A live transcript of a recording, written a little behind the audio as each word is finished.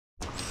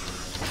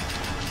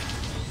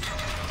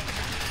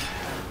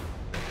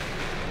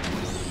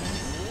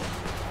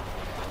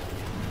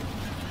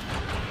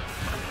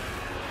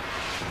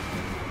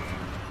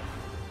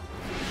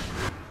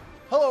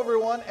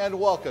everyone, and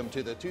welcome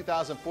to the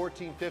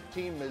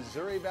 2014-15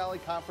 Missouri Valley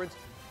Conference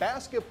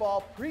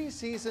Basketball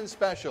Preseason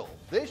Special.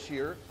 This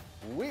year,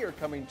 we are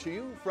coming to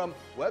you from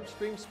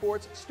Webstream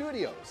Sports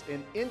Studios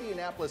in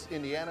Indianapolis,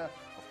 Indiana.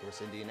 Of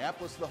course,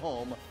 Indianapolis, the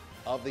home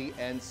of the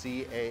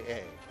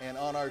NCAA. And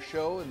on our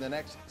show in the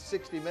next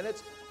 60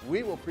 minutes,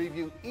 we will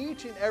preview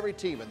each and every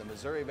team in the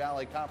Missouri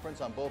Valley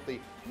Conference on both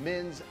the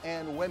men's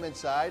and women's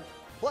side.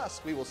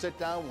 Plus, we will sit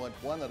down with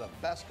one of the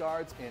best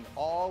guards in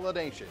all the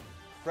nation,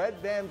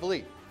 Fred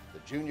VanVleet, the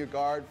junior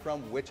guard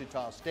from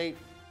Wichita State,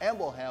 and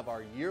we'll have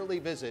our yearly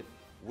visit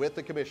with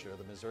the commissioner of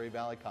the Missouri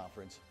Valley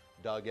Conference,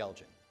 Doug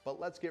Elgin. But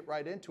let's get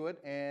right into it,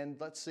 and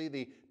let's see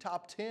the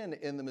top 10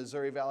 in the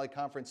Missouri Valley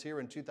Conference here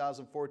in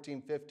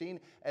 2014-15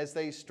 as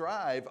they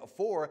strive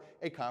for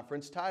a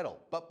conference title.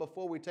 But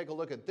before we take a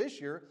look at this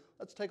year,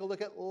 let's take a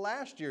look at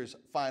last year's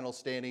final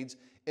standings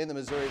in the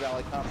Missouri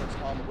Valley Conference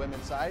on the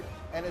women's side,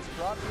 and it's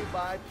brought to you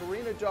by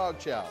Purina Dog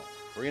Chow.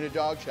 Purina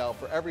Dog Chow,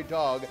 for every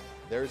dog,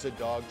 there's a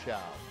dog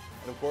chow.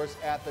 And of course,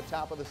 at the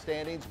top of the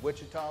standings,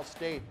 Wichita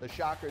State, the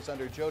Shockers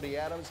under Jody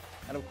Adams,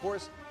 and of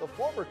course, the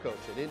former coach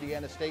at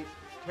Indiana State,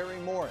 Terry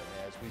Morin,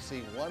 as we see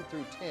 1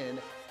 through 10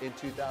 in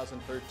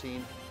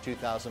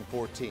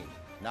 2013-2014.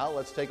 Now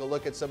let's take a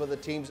look at some of the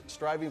teams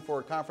striving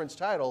for a conference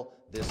title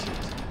this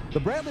season. The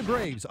Bradley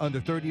Braves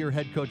under third-year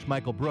head coach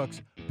Michael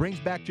Brooks brings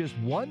back just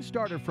one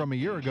starter from a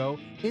year ago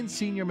in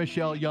senior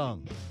Michelle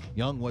Young.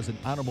 Young was an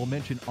honorable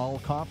mention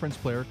all-conference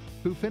player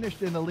who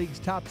finished in the league's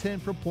top 10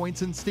 for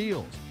points and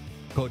steals.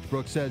 Coach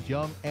Brooks says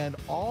Young and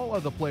all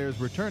of the players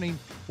returning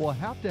will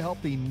have to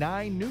help the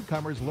 9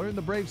 newcomers learn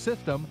the Brave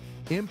system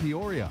in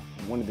Peoria.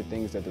 One of the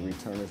things that the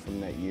returners from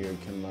that year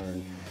can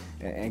learn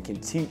and can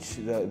teach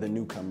the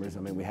newcomers. I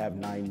mean, we have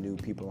 9 new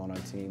people on our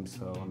team,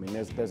 so I mean,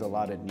 there's a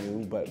lot of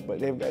new, but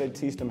they've got to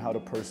teach them how to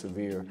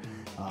persevere.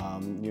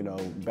 You know,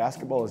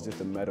 basketball is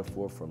just a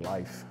metaphor for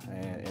life,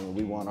 and what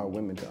we want our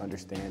women to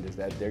understand is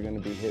that they're going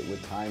to be hit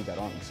with times that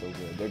aren't so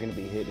good. They're going to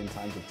be hit in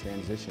times of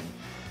transition,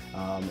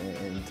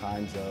 in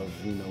times of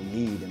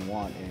need and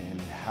want, and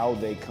how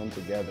they come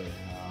together,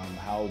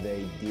 how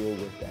they deal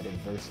with that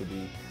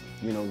adversity.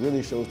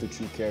 Really shows the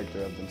true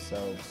character of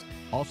themselves.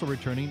 Also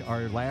returning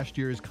are last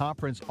year's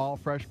conference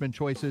all-freshman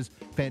choices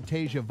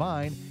Fantasia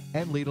Vine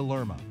and Lita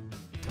Lerma.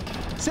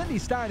 Cindy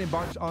Stein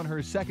embarks on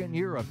her second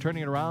year of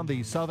turning around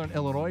the Southern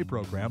Illinois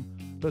program.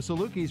 The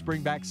Salukis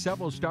bring back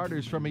several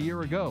starters from a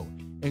year ago,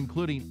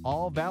 including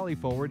all-Valley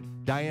forward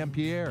Diane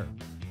Pierre.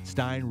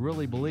 Stein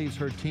really believes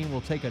her team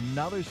will take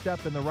another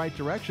step in the right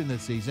direction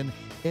this season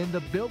in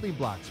the building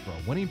blocks for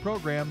a winning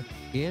program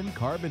in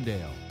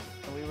Carbondale.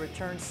 We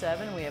returned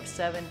 7. We have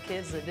 7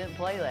 kids that didn't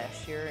play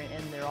last year,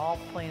 and they're all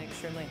playing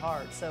extremely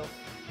hard. So,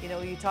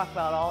 you talk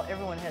about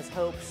everyone has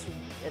hopes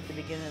at the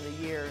beginning of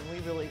the year, and we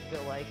really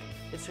feel like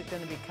it's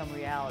going to become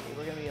reality.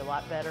 We're going to be a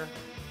lot better.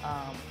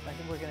 I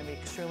think we're going to be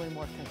extremely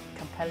more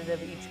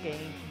competitive each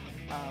game,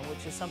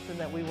 which is something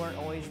that we weren't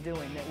always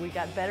doing. That we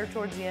got better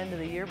towards the end of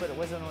the year, but it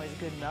wasn't always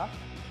good enough.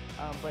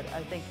 But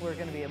I think we're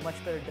going to be a much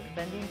better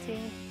defending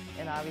team,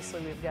 and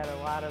obviously we've got a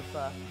lot of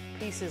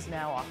pieces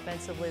now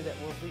offensively that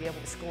will be able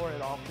to score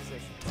at all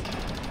positions.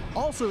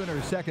 Also in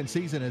her second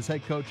season as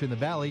head coach in the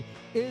Valley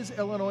is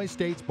Illinois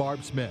State's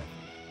Barb Smith.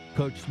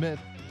 Coach Smith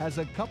has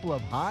a couple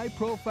of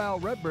high-profile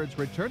Redbirds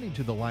returning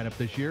to the lineup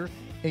this year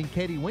in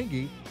Katie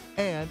Winge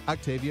and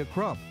Octavia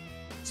Crump.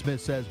 Smith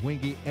says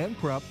Winge and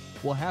Crump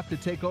will have to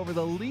take over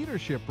the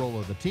leadership role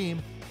of the team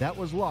that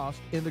was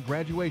lost in the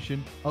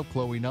graduation of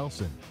Chloe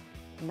Nelson.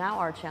 Now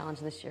our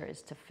challenge this year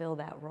is to fill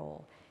that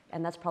role.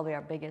 And that's probably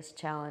our biggest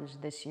challenge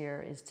this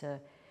year, is to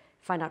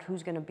find out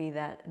who's going to be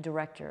that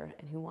director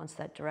and who wants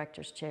that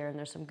director's chair. And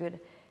there's some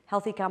good,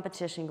 healthy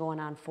competition going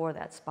on for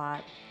that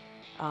spot.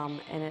 And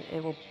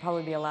it will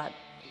probably be a lot,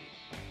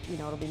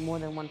 it'll be more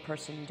than one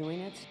person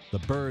doing it. The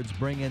Birds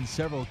bring in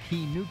several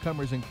key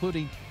newcomers,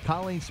 including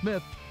Colleen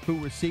Smith, who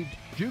received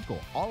JUCO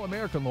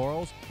All-American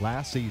laurels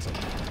last season.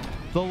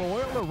 The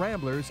Loyola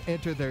Ramblers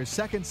enter their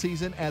second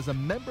season as a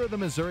member of the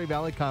Missouri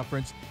Valley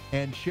Conference,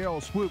 and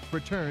Cheryl Swoop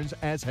returns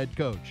as head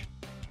coach.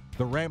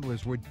 The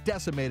Ramblers were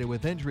decimated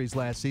with injuries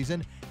last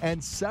season,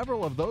 and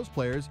several of those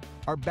players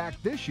are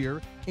back this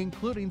year,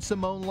 including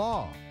Simone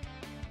Law.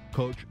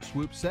 Coach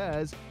Swoop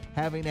says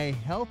having a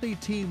healthy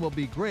team will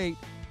be great,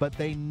 but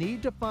they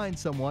need to find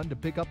someone to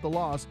pick up the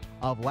loss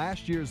of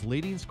last year's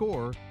leading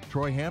scorer,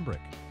 Troy Hambrick.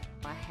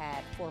 I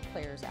had 4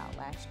 players out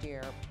last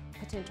year,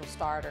 potential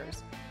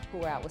starters, who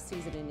were out with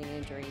season-ending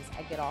injuries.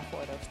 I get all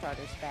 4 of those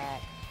starters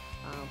back,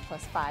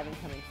 plus 5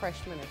 incoming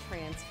freshmen or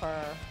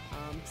transfer.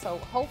 So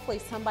hopefully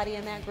somebody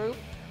in that group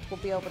will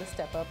be able to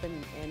step up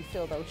and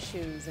fill those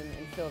shoes and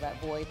fill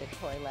that void that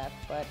Troy left.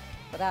 But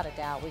without a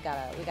doubt, we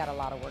got a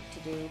lot of work to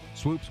do.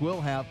 Swoops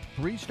will have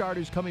 3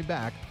 starters coming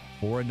back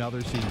for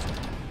another season.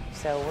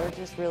 So we're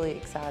just really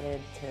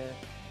excited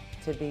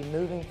to be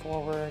moving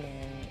forward,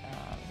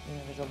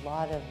 and there's a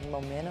lot of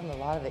momentum, a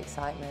lot of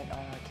excitement on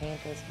our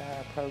campus, about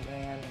our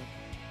program,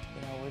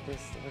 and we're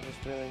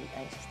just really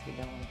anxious to get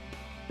going.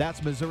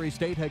 That's Missouri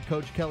State head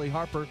coach Kelly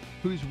Harper,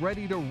 who's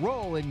ready to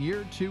roll in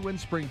year 2 in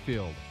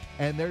Springfield.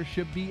 and there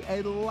should be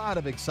a lot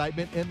of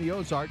excitement in the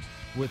Ozarks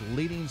with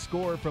leading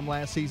scorer from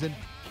last season,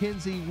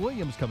 Kinsey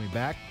Williams, coming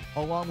back,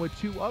 along with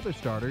two other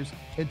starters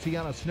in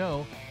Tiana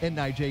Snow and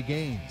Nijay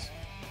Gaines.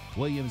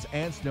 Williams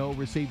and Snow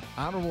received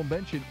honorable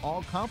mention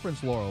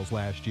all-conference laurels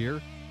last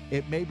year.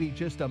 It may be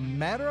just a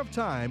matter of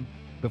time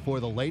before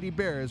the Lady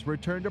Bears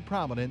return to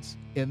prominence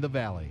in the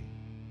Valley.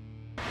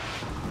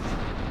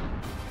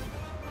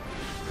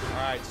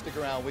 All right, stick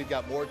around. We've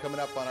got more coming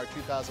up on our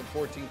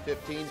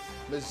 2014-15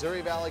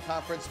 Missouri Valley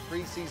Conference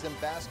preseason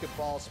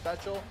basketball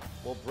special.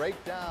 We'll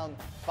break down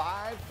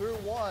 5 through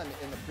 1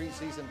 in the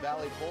preseason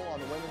Valley poll on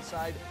the women's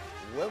side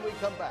when we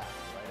come back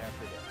right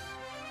after this.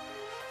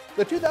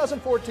 The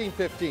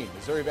 2014-15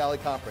 Missouri Valley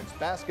Conference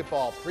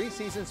basketball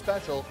preseason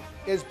special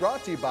is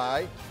brought to you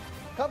by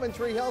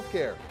Coventry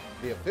Healthcare,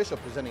 the official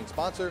presenting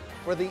sponsor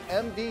for the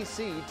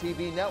MVC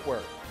TV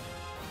network.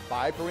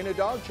 By Purina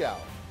Dog Chow.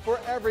 For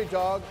every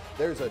dog,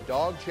 there's a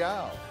dog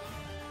chow.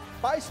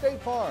 By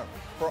State Farm.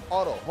 For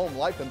auto, home,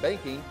 life, and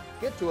banking,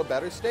 get to a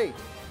better state.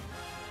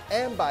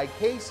 And by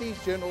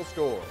Casey's General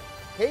Store.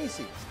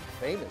 Casey's,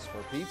 famous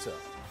for pizza.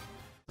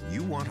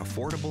 You want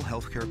affordable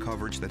healthcare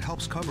coverage that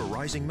helps cover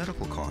rising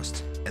medical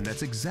costs. And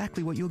that's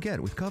exactly what you'll get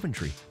with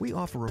Coventry. We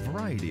offer a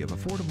variety of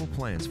affordable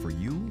plans for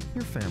you,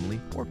 your family,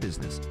 or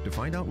business. To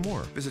find out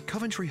more, visit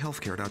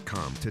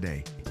CoventryHealthcare.com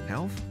today.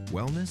 Health,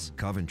 wellness,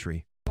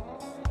 Coventry.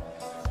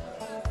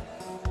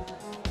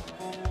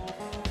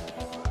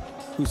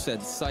 Who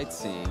said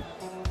sightseeing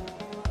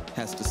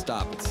has to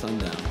stop at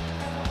sundown.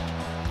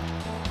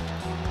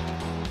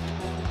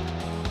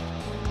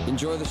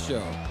 Enjoy the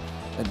show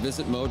at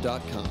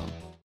visitmo.com.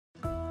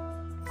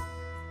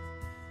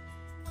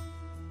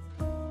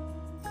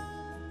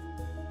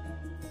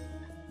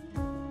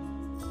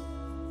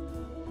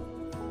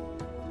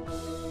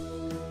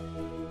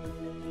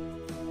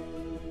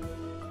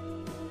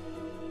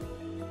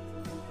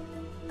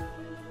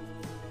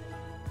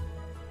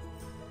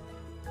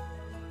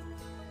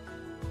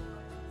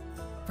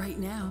 Right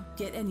now,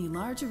 get any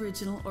large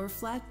original or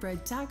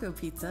flatbread taco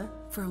pizza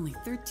for only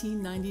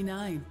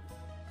 $13.99.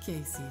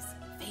 Casey's,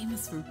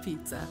 famous for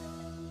pizza.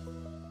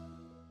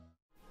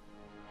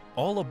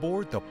 All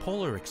aboard the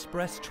Polar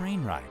Express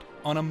train ride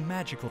on a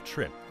magical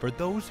trip for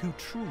those who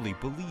truly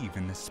believe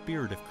in the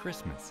spirit of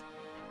Christmas.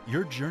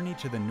 Your journey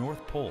to the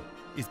North Pole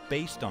is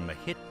based on the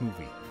hit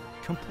movie,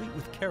 complete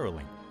with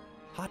caroling,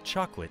 hot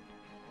chocolate,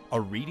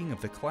 a reading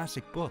of the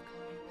classic book,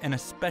 and a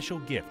special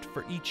gift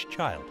for each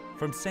child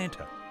from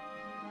Santa.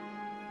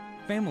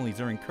 Families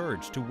are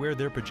encouraged to wear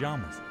their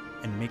pajamas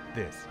and make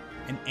this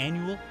an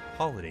annual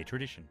holiday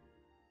tradition.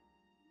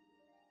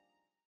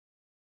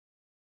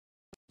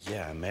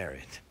 Yeah, I'm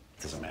married.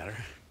 Doesn't matter.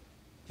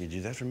 You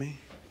do that for me?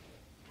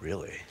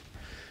 Really?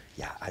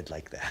 Yeah, I'd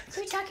like that.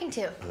 Who are you talking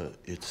to?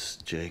 It's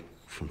Jake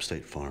from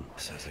State Farm.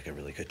 Sounds like a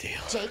really good deal.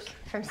 Jake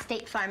from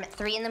State Farm at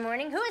 3 in the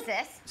morning? Who is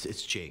this?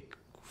 It's Jake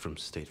from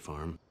State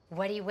Farm.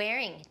 What are you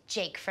wearing,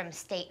 Jake from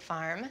State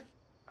Farm?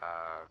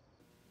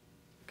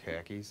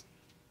 Khakis.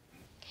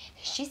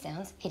 She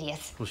sounds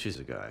hideous. Well, she's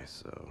a guy,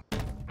 so.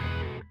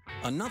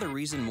 Another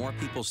reason more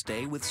people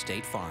stay with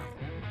State Farm.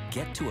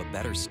 Get to a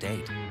better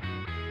state.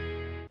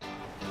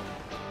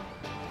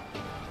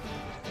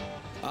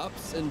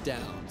 Ups and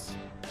downs.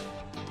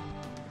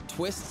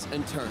 Twists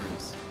and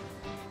turns.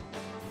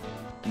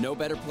 No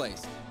better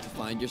place to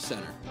find your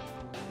center.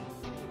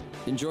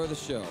 Enjoy the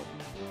show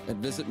at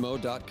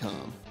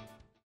visitmo.com.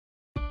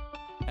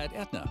 At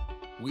Aetna,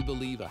 we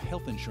believe a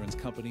health insurance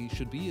company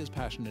should be as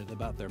passionate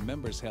about their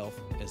members' health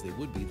as they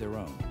would be their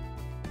own.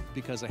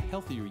 Because a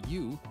healthier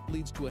you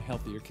leads to a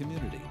healthier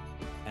community,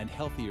 and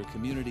healthier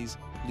communities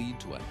lead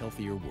to a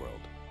healthier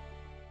world.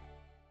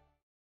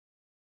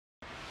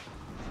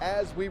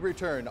 As we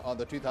return on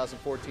the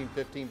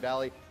 2014-15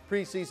 Valley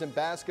preseason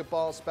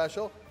basketball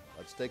special,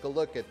 let's take a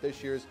look at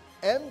this year's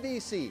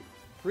MVC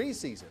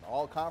preseason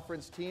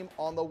all-conference team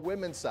on the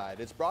women's side.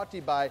 It's brought to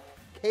you by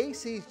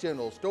Casey's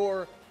General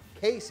Store.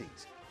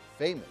 Casey's,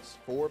 famous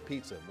for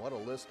pizza. What a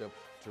list of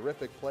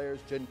terrific players.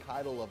 Jen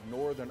Keidel of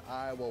Northern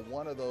Iowa,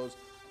 one of those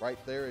right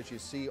there as you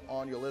see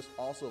on your list.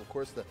 Also, of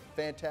course, the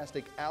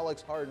fantastic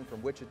Alex Harden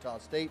from Wichita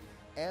State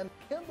and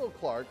Kendall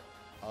Clark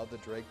of the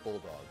Drake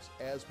Bulldogs.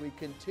 As we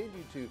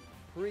continue to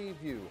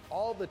preview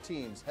all the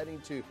teams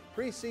heading to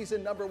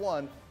preseason number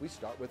 1, we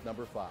start with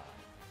number 5.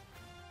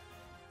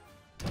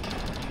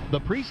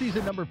 The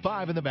preseason number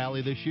 5 in the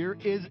Valley this year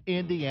is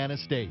Indiana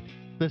State.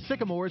 The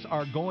Sycamores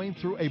are going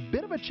through a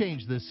bit of a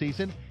change this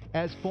season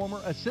as former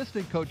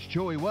assistant coach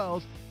Joey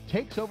Wells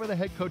takes over the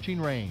head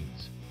coaching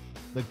reins.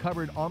 The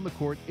cupboard on the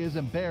court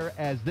isn't bare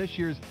as this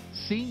year's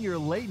senior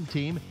Layton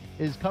team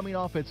is coming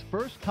off its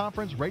first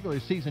conference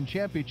regular season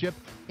championship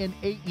in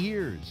 8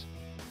 years.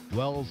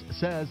 Wells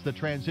says the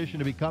transition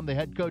to become the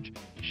head coach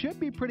should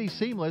be pretty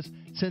seamless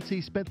since he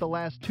spent the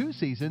last 2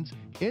 seasons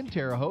in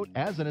Terre Haute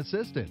as an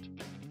assistant.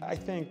 I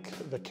think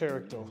the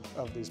character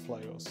of these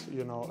players,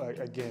 you know,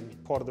 again,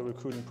 part of the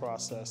recruiting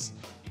process,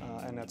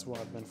 and that's what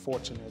I've been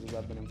fortunate is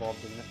I've been involved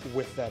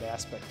with that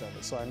aspect of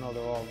it. So I know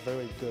they're all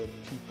very good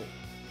people.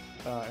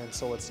 and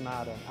so it's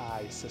not an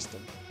I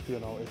system.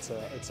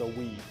 It's a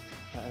we,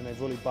 and they've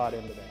really bought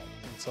into that.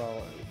 And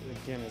so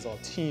again, as our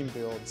team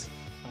builds,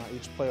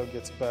 each player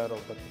gets better,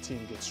 but the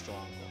team gets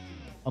stronger.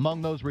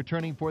 Among those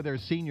returning for their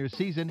senior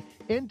season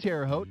in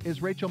Terre Haute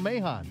is Rachel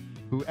Mahon,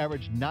 who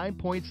averaged 9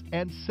 points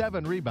and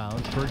 7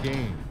 rebounds per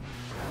game.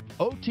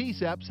 OT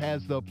Seps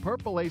has the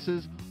Purple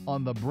Aces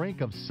on the brink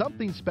of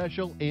something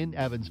special in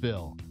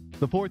Evansville.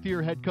 The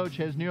fourth-year head coach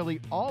has nearly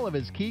all of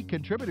his key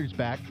contributors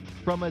back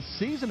from a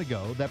season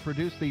ago that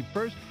produced the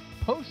first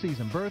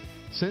postseason berth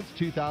since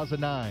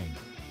 2009.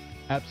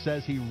 Epps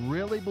says he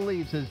really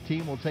believes his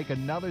team will take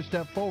another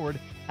step forward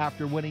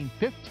after winning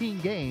 15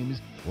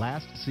 games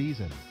last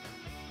season.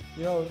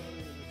 The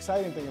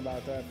exciting thing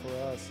about that for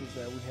us is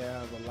that we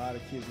have a lot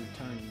of kids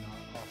returning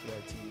off of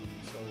that team.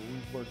 So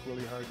we've worked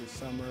really hard this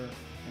summer,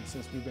 and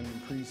since we've been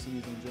in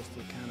preseason, just to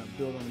kind of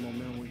build on the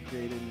momentum we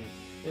created.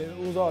 It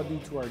was all due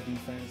to our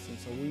defense, and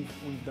so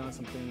we've done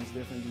some things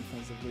different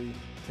defensively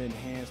to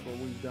enhance what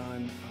we've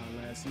done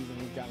last season.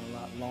 We've gotten a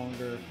lot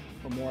longer,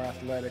 we're more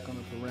athletic on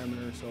the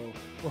perimeter, so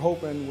we're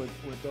hoping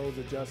with those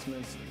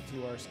adjustments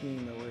to our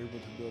scheme that we're able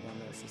to build on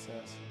that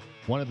success.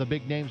 One of the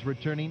big names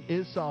returning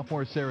is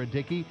sophomore Sarah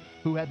Dickey,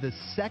 who had the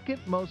second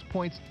most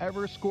points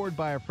ever scored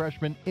by a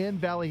freshman in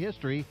Valley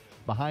history,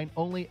 behind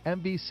only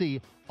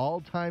MVC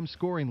all-time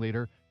scoring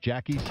leader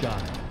Jackie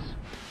Stiles.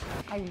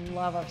 I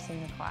love our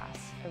senior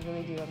class. I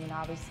really do. I mean,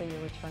 obviously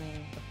you're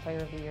returning the player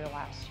of the year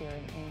last year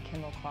in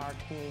Kendall Clark,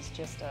 who is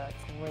just a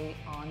great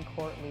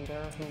on-court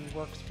leader who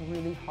works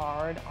really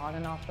hard on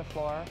and off the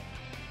floor.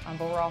 But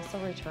we're also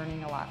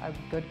returning a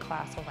good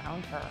class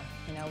around her.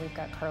 We've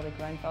got Carly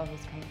Grenfell,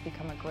 who's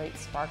become a great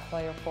spark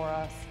player for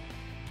us.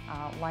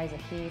 Liza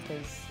Heath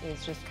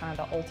is just kind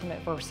of the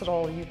ultimate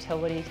versatile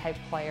utility type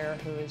player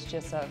who is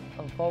just a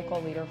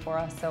vocal leader for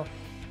us. So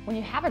when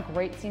you have a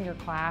great senior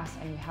class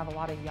and you have a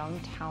lot of young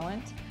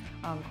talent,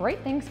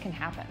 great things can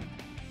happen.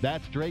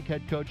 That's Drake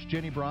head coach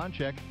Jenny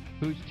Bronchek,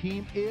 whose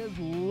team is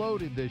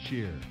loaded this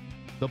year.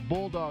 The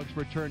Bulldogs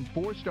returned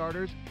 4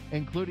 starters,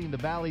 including the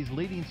Valley's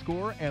leading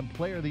scorer and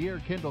player of the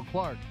year, Kendall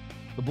Clark.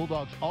 The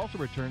Bulldogs also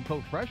returned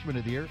co-freshman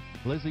of the year,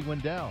 Lizzie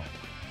Wendell.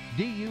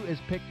 DU is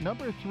picked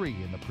number 3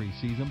 in the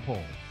preseason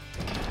poll.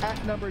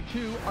 At number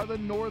 2 are the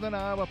Northern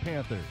Iowa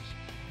Panthers.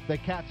 The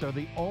Cats are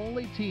the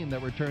only team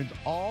that returns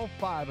all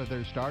 5 of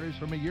their starters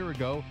from a year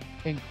ago,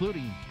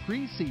 including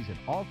preseason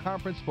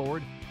all-conference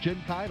forward Jen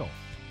Keidel.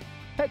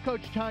 Head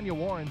coach Tanya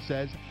Warren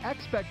says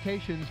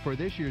expectations for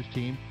this year's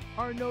team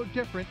are no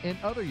different in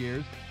other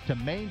years to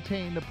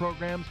maintain the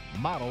program's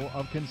model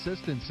of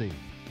consistency.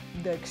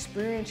 The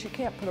experience, you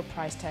can't put a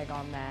price tag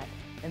on that,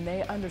 and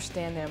they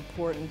understand the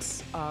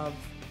importance of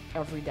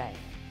every day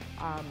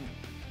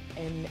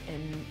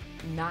and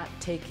not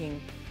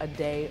taking a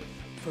day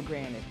for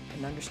granted,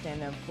 and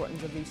understand the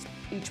importance of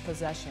each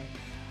possession.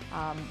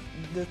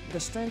 The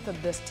strength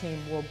of this team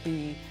will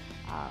be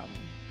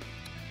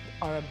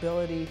our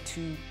ability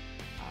to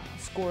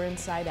score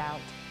inside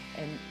out,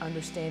 and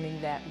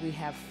understanding that we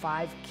have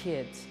 5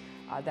 kids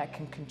that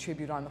can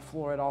contribute on the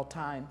floor at all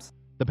times.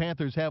 The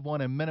Panthers have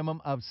won a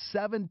minimum of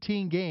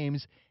 17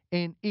 games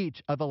in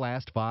each of the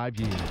last 5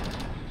 years.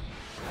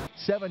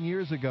 7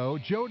 years ago,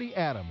 Jody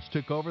Adams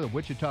took over the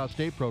Wichita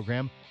State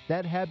program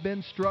that had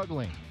been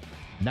struggling.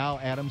 Now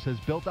Adams has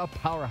built a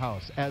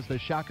powerhouse as the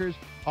Shockers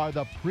are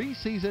the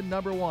preseason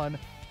 #1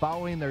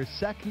 following their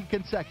second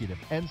consecutive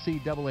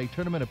NCAA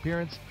tournament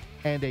appearance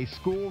and a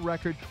school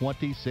record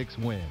 26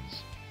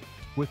 wins.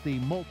 With the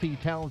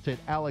multi-talented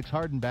Alex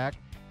Hardenbach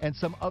and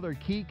some other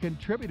key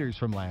contributors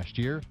from last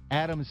year,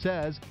 Adams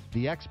says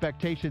the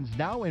expectations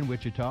now in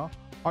Wichita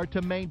are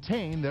to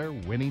maintain their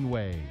winning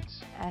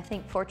ways. I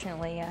think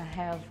fortunately I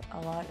have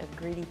a lot of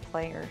greedy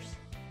players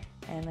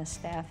and a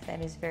staff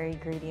that is very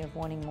greedy of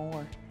wanting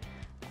more.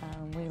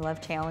 We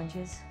love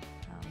challenges.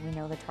 We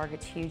know the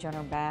target's huge on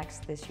our backs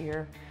this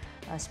year,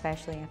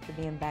 especially after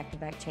being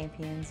back-to-back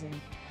champions.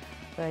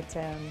 But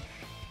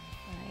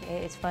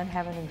it's fun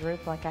having a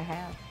group like I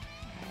have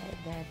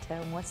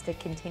that wants to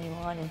continue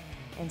on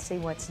and see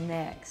what's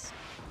next.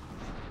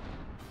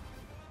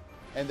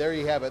 And there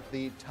you have it,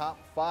 the top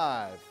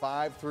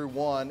 5 through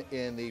 1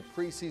 in the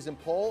preseason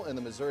poll in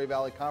the Missouri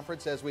Valley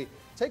Conference. As we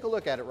take a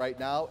look at it right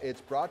now,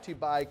 it's brought to you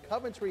by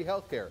Coventry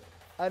Healthcare,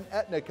 an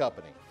Aetna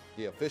company,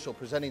 the official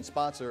presenting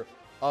sponsor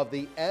of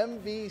the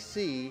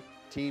MVC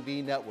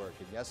TV network.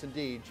 And yes,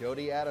 indeed,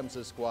 Jody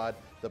Adams' squad,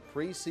 the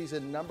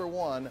preseason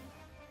 #1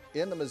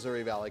 in the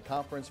Missouri Valley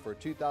Conference for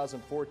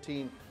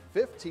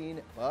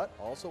 2014-15, but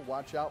also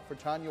watch out for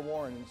Tanya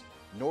Warren's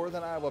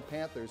Northern Iowa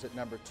Panthers at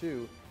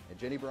 #2 and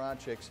Jenny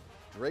Bronchek's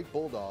Drake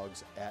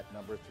Bulldogs at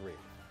 #3.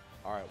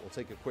 All right, we'll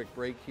take a quick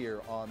break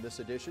here on this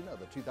edition of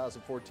the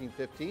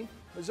 2014-15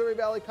 Missouri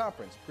Valley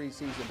Conference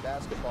preseason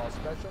basketball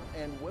special.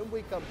 And when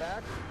we come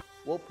back,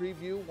 we'll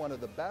preview one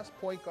of the best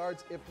point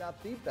guards, if not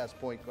the best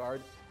point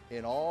guard,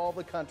 in all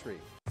the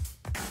country.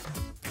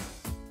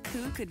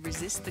 Who could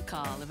resist the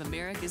call of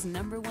America's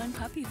 #1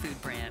 puppy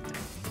food brand?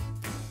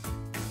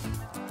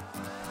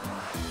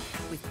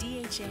 With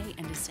DHA DHA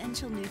and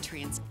essential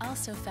nutrients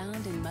also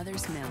found in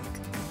mother's milk.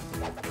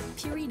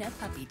 Purina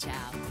Puppy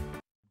Chow.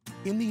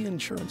 In the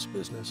insurance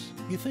business,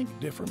 you think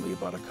differently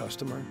about a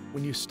customer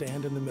when you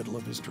stand in the middle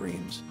of his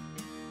dreams.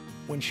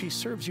 When she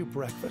serves you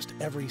breakfast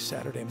every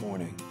Saturday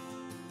morning.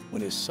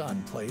 When his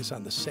son plays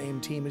on the same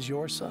team as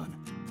your son.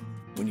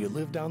 When you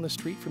live down the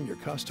street from your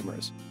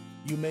customers,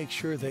 you make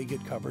sure they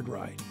get covered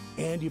right.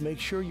 And you make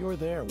sure you're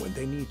there when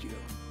they need you.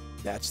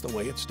 That's the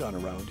way it's done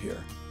around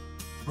here.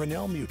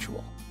 Grinnell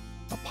Mutual,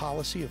 a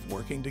policy of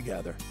working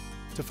together.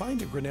 To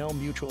find a Grinnell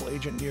Mutual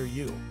agent near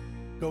you,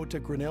 go to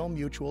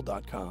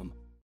grinnellmutual.com.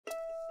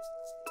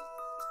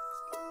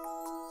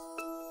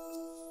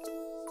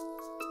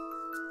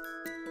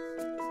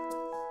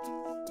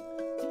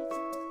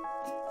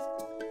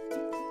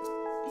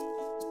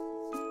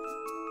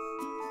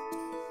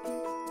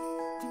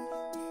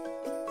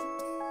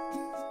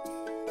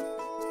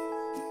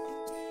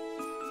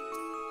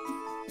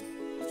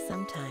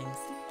 Sometimes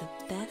the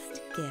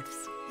best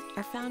gifts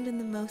are found in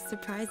the most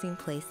surprising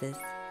places.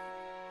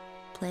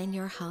 Plan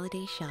your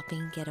holiday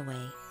shopping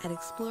getaway at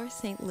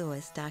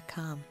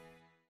ExploreSt.Louis.com.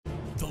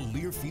 The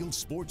Learfield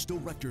Sports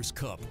Directors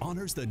Cup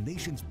honors the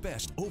nation's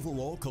best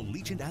overall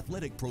collegiate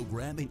athletic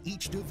program in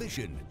each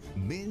division,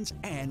 men's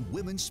and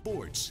women's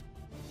sports.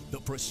 The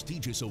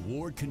prestigious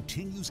award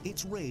continues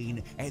its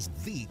reign as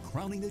the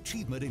crowning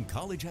achievement in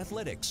college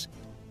athletics.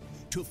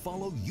 To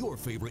follow your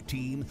favorite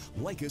team,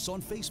 like us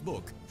on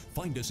Facebook.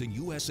 Find us in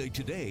USA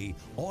Today,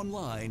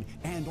 online,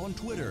 and on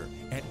Twitter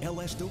at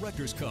LS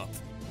Directors Cup.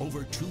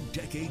 Over 2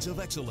 decades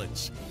of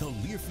excellence, the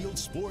Learfield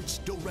Sports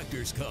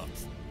Directors Cup.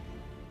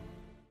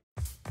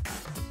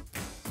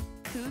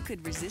 Who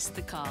could resist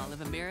the call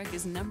of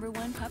America's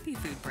 #1 puppy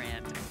food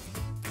brand?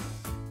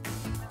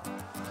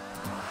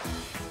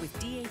 With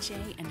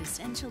DHA and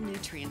essential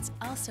nutrients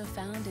also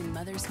found in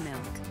mother's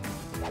milk.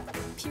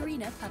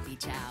 Purina Puppy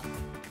Chow.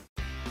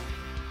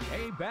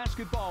 Hey,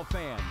 basketball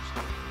fans,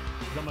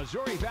 the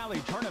Missouri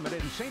Valley Tournament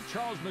in St.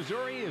 Charles,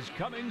 Missouri is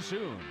coming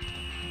soon.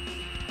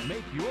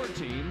 Make your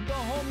team the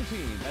home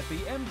team at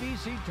the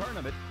MVC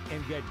tournament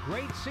and get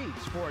great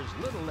seats for as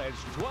little as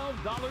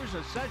 $12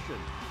 a session.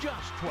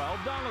 Just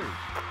 $12.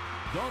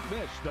 Don't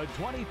miss the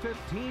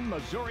 2015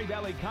 Missouri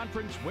Valley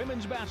Conference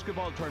Women's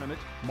Basketball Tournament,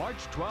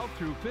 March 12th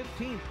through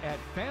 15th at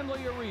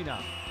Family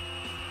Arena.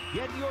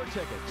 Get your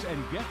tickets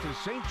and get to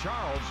St.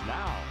 Charles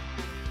now.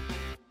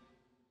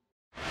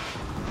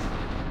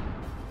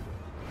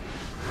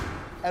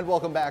 And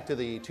welcome back to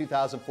the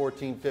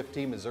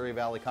 2014-15 Missouri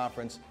Valley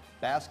Conference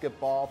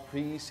Basketball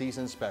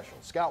Preseason Special.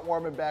 Scott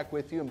Warman back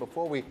with you, and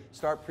before we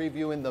start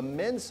previewing the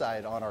men's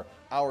side on our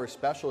hour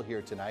special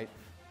here tonight,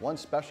 one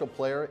special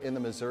player in the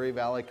Missouri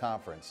Valley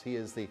Conference. He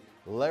is the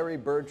Larry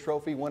Bird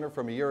Trophy winner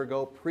from a year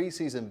ago,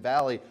 Preseason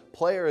Valley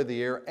Player of the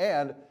Year,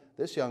 and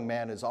this young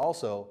man is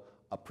also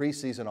a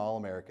preseason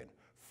All-American.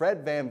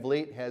 Fred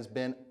VanVleet has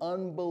been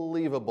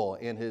unbelievable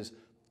in his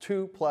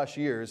 2+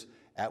 years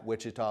at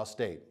Wichita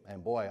State.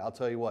 And boy, I'll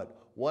tell you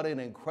what an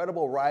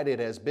incredible ride it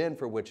has been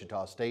for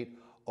Wichita State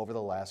over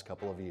the last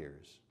couple of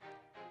years.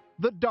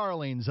 The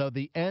darlings of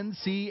the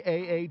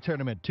NCAA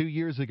tournament 2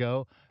 years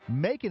ago,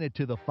 making it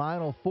to the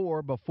Final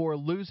Four before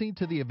losing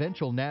to the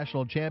eventual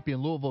national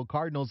champion Louisville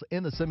Cardinals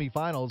in the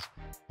semifinals.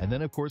 And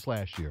then, of course,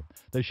 last year,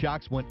 the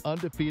Shocks went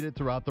undefeated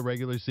throughout the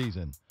regular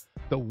season.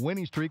 The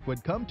winning streak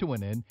would come to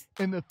an end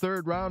in the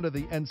 3rd round of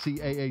the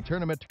NCAA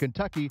tournament to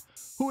Kentucky,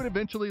 who would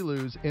eventually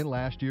lose in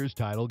last year's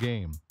title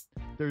game.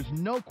 There's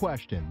no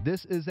question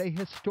this is a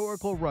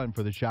historical run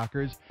for the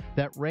Shockers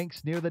that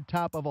ranks near the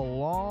top of a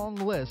long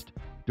list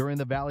during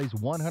the Valley's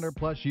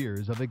 100+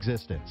 years of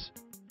existence.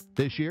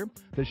 This year,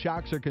 the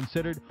Shocks are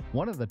considered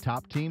one of the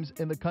top teams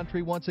in the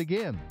country once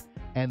again.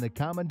 And the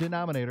common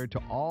denominator to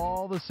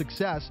all the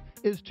success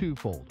is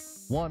twofold.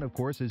 One, of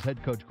course, is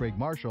head coach Greg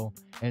Marshall,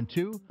 and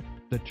two,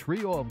 the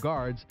trio of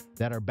guards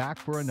that are back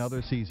for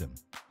another season.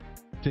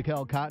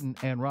 Tikel Cotton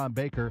and Ron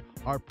Baker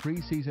are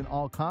preseason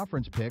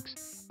all-conference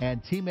picks,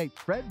 and teammate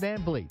Fred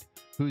VanVleet,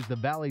 who's the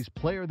Valley's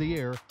Player of the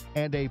Year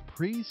and a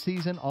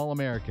preseason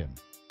All-American.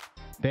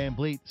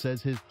 VanVleet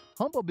says his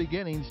humble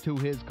beginnings to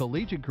his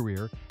collegiate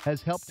career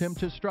has helped him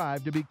to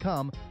strive to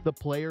become the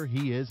player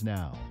he is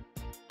now.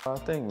 I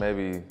think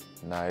maybe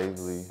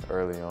naively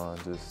early on,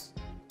 just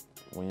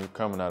when you're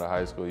coming out of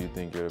high school, you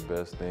think you're the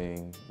best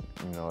thing,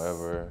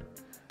 ever.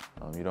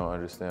 You don't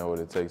understand what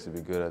it takes to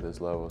be good at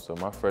this level. So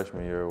my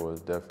freshman year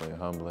was definitely a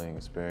humbling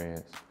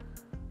experience.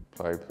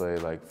 Probably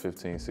played like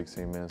 15,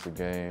 16 minutes a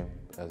game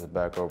as a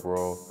backup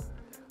role.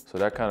 So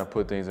that kind of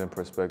put things in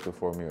perspective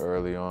for me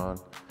early on.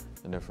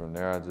 And then from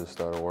there, I just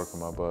started working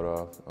my butt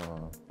off,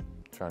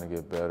 trying to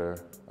get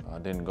better. I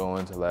didn't go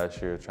into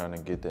last year trying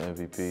to get the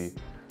MVP.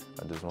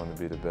 I just wanted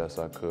to be the best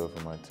I could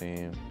for my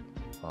team.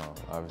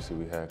 Obviously,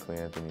 we had Clay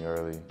Anthony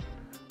early,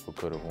 who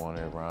could have won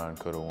it. Ron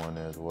could have won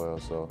it as well.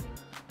 So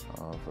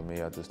for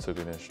me, I just took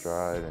it in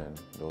stride, and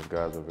those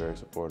guys were very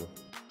supportive.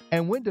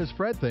 And when does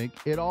Fred think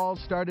it all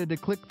started to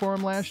click for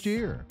him last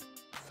year?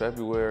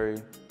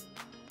 February,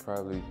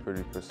 probably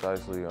pretty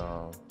precisely.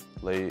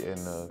 Late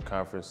in the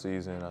conference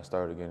season, I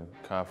started getting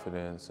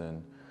confidence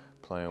and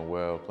playing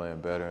well,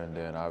 playing better, and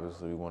then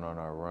obviously we went on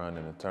our run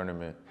in the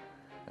tournament,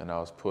 and I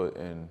was put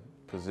in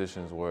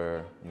positions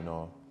where, you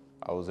know,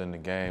 I was in the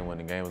game when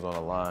the game was on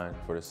the line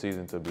for the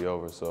season to be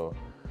over. So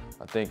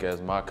I think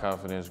as my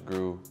confidence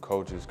grew,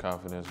 coach's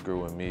confidence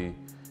grew in me,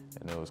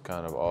 and it was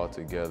kind of all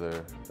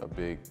together a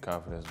big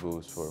confidence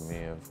boost for me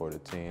and for the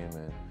team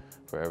and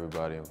for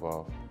everybody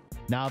involved.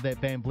 Now that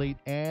Van Vliet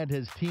and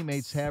his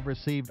teammates have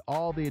received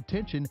all the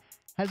attention,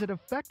 has it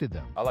affected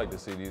them? I like to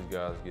see these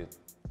guys get,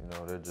 you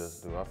know, their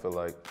just due. I feel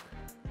like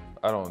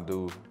I don't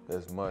do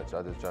as much.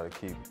 I just try to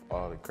keep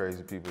all the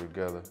crazy people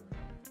together,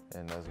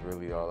 and that's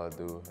really all I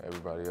do.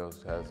 Everybody else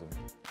has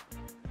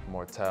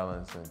more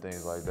talents and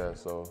things like that.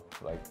 So,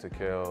 like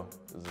Takel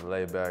is a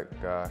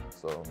laid-back guy,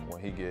 so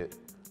when he get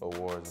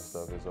awards and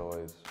stuff, it's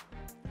always,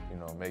 you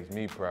know, makes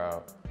me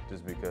proud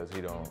just because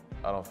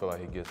I don't feel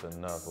like he gets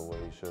enough of what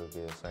he should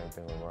get. Same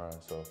thing with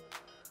Ryan. So,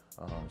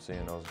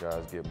 seeing those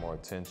guys get more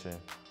attention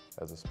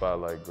as the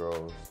spotlight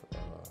grows,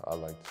 I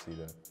like to see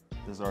that.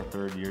 This is our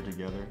third year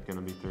together,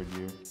 gonna be third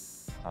year.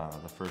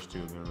 The first two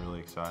have been really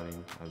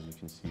exciting, as you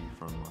can see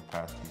from our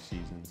past two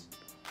seasons.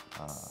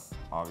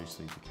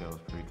 Obviously, Takel's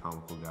a pretty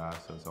comical guy,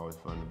 so it's always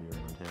fun to be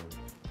around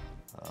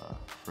him.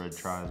 Fred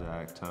tries to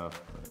act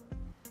tough, but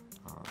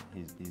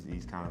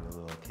he's kind of a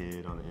little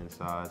kid on the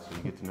inside, so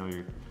you get to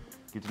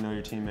know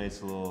your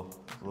teammates a little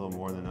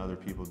more than other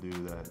people do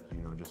that,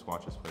 you know, just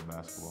watch us play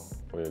basketball.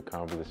 We're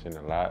accomplishing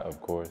a lot,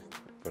 of course,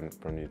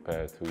 from these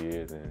past 2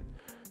 years, and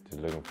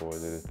just looking forward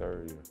to this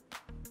third year.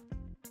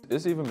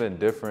 It's even been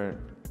different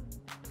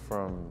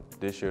from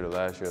this year to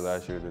last year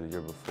to the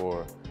year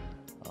before.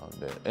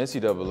 The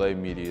NCAA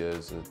media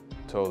is a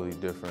totally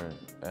different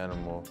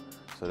animal,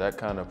 so that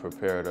kind of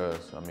prepared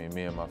us. I mean,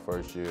 me in my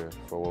first year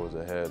for what was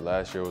ahead.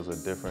 Last year was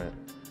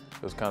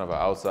it was kind of an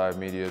outside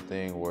media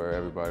thing where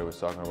everybody was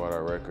talking about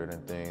our record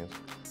and things.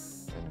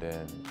 And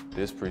then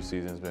this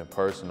preseason's been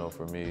personal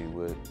for me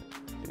with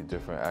the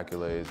different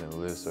accolades and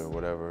lists or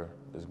whatever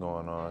is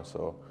going on.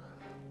 So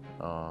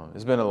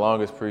it's been the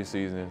longest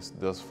preseason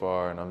thus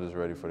far, and I'm just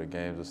ready for the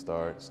games to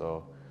start.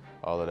 So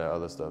all of that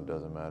other stuff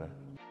doesn't matter.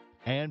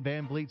 And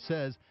Van Vliet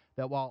says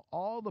that while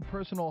all the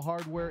personal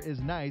hardware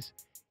is nice,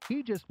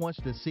 he just wants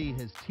to see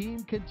his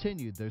team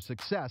continue their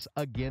success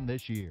again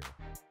this year.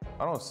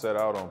 I don't set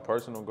out on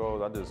personal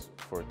goals.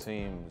 For a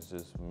team, it's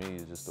just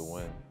to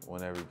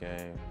win every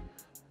game,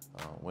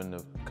 win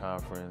the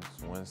conference,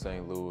 win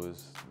St.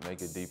 Louis,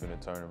 make it deep in the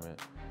tournament.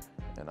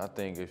 And I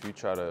think if you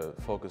try to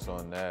focus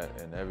on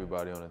that and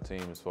everybody on the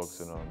team is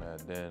focusing on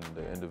that, then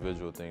the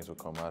individual things will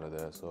come out of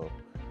that. So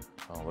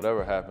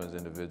whatever happens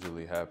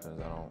individually happens.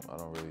 I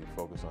don't really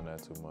focus on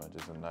that too much.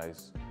 It's a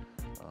nice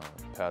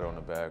pat on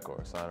the back or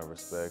a sign of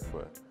respect,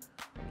 but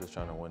I'm just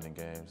trying to win the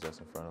games that's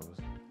in front of us.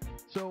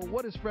 So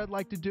what does Fred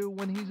like to do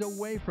when he's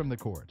away from the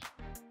court?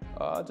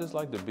 I just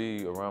like to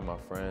be around my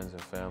friends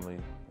and family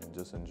and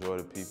just enjoy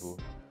the people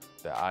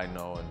that I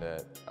know and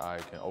that I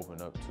can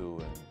open up to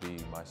and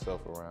be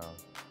myself around.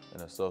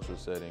 In a social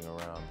setting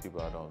around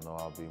people I don't know,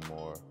 I'll be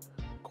more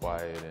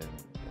quiet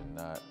and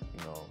not,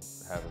 you know,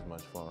 have as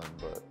much fun.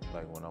 But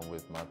like when I'm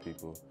with my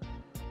people,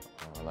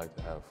 I like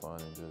to have fun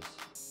and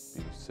just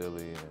be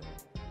silly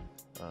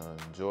and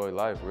enjoy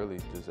life, really,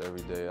 just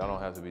every day. I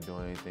don't have to be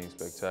doing anything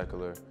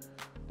spectacular.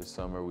 This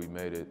summer we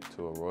made it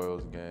to a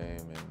Royals game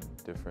and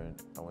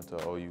I went to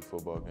an OU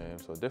football game,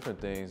 so different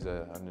things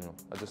that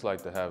I just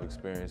like to have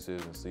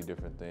experiences and see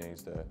different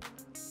things that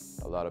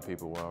a lot of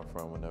people where I'm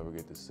from will never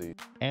get to see.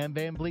 And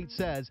Van Vliet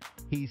says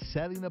he's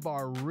setting the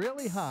bar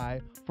really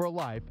high for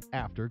life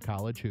after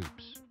college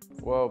hoops.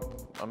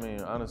 Well, I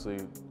mean, honestly,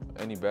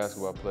 any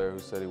basketball player who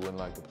said he wouldn't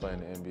like to play in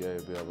the NBA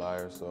would be a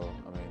liar, so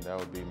I mean, that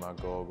would be my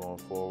goal going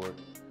forward.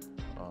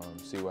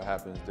 See what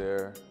happens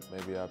there.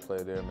 Maybe I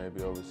play there,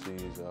 maybe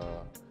overseas,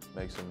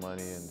 make some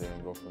money, and then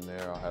go from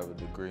there. I'll have a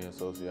degree in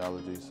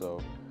sociology, so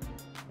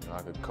you know,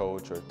 I could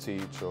coach or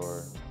teach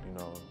or, you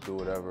know, do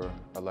whatever.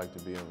 I like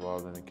to be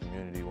involved in the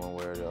community one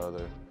way or the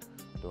other,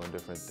 doing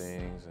different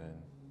things, and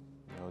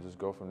you know, just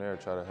go from there.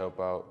 Try to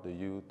help out the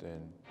youth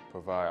and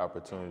provide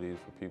opportunities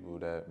for people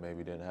that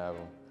maybe didn't have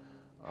them.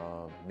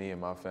 Me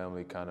and my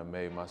family kind of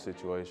made my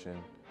situation,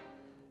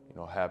 you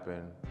know,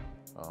 happen.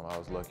 I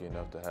was lucky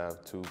enough to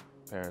have two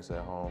parents at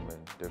home and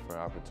different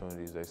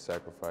opportunities they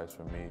sacrificed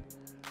for me.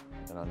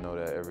 And I know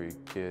that every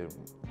kid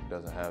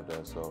doesn't have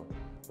that, so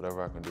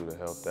whatever I can do to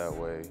help that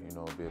way, you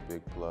know, will be a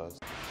big plus.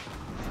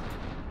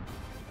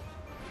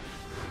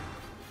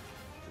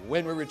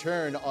 When we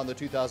return on the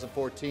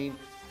 2014-15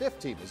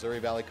 Missouri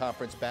Valley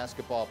Conference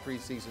Basketball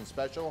Preseason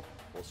Special,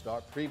 we'll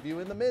start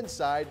previewing the men's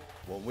side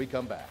when we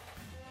come back.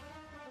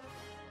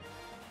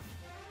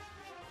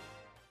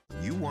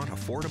 You want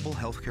affordable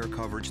healthcare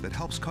coverage that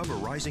helps cover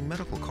rising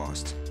medical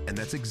costs. And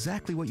that's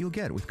exactly what you'll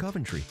get with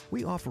Coventry.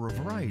 We offer a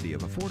variety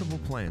of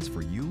affordable plans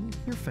for you,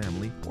 your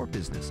family, or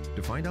business.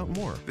 To find out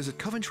more, visit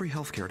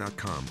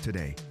CoventryHealthcare.com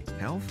today.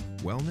 Health,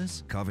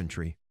 wellness,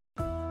 Coventry.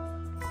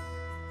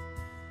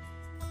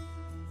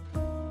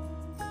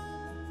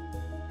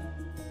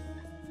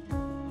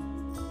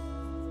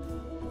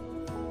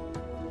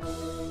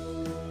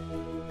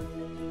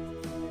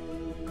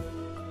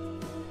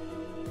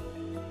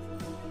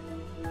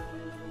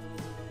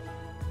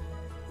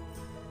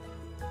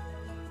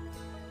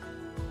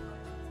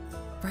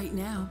 Right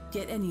now,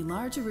 get any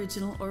large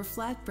original or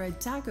flatbread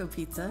taco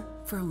pizza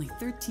for only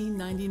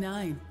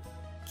 $13.99.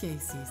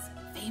 Casey's,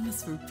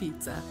 famous for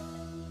pizza.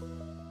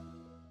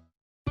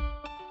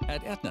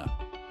 At Aetna,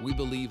 we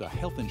believe a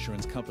health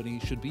insurance company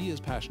should be as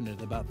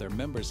passionate about their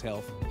members'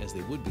 health as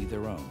they would be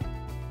their own.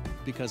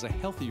 Because a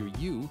healthier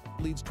you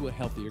leads to a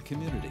healthier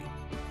community,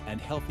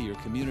 and healthier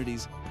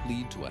communities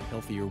lead to a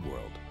healthier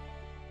world.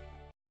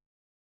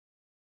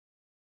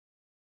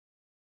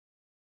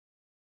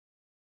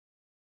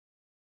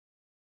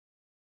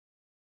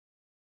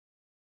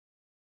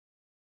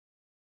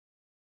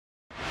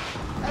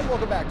 And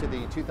welcome back to the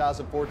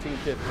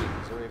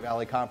 2014-15 Missouri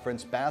Valley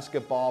Conference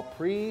Basketball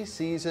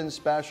Preseason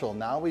Special.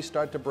 Now we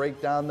start to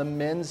break down the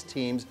men's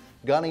teams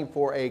gunning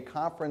for a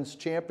conference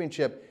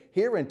championship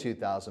here in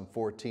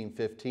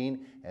 2014-15,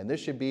 and this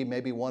should be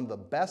maybe one of the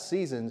best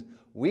seasons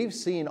we've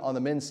seen on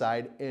the men's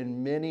side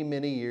in many,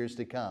 many years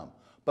to come.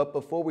 But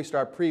before we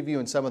start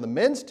previewing some of the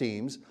men's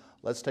teams,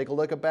 let's take a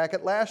look back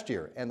at last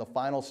year and the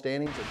final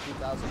standings of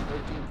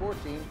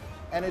 2013-14,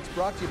 and it's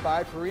brought to you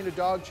by Purina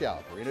Dog Chow.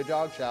 Purina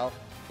Dog Chow,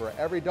 for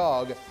every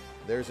dog,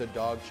 there's a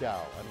dog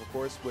chow. And of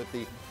course, with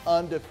the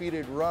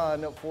undefeated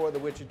run for the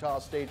Wichita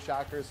State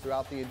Shockers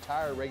throughout the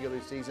entire regular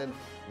season,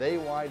 they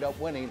wind up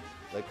winning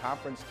the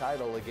conference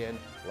title again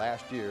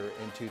last year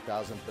in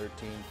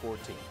 2013-14.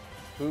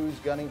 Who's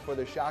gunning for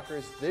the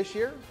Shockers this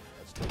year?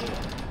 Let's take a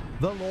look.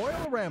 The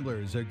Loyola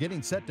Ramblers are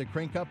getting set to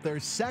crank up their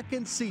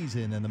second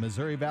season in the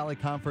Missouri Valley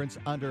Conference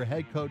under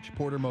head coach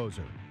Porter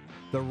Moser.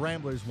 The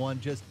Ramblers won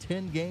just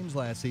 10 games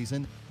last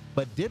season,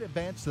 but did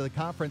advance to the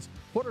conference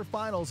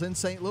quarterfinals in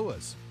St.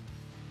 Louis.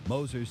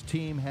 Moser's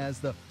team has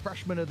the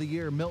Freshman of the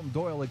Year Milton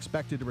Doyle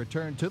expected to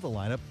return to the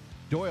lineup.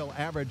 Doyle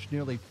averaged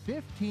nearly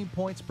 15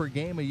 points per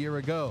game a year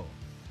ago.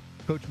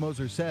 Coach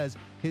Moser says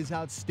his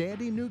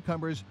outstanding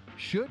newcomers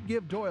should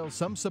give Doyle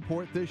some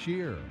support this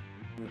year.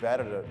 We've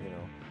added,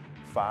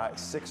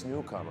 6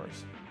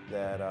 newcomers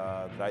that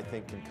I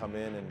think can come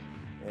in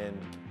and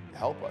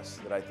help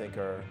us, that I think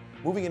are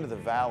moving into the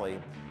Valley.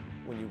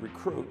 When you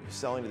recruit,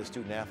 selling to the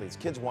student athletes,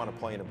 kids want to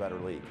play in a better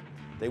league.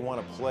 They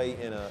want to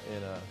play in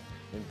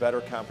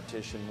better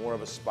competition, more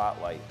of a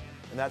spotlight,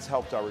 and that's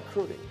helped our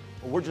recruiting.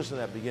 Well, we're just in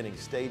that beginning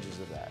stages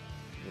of that.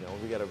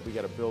 We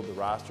got to build the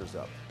rosters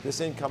up.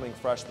 This incoming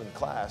freshman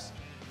class: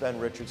 Ben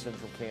Richardson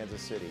from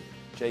Kansas City,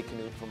 Jay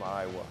Canute from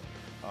Iowa.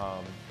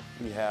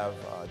 We have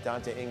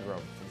Dante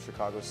Ingram from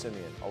Chicago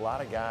Simeon. A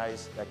lot of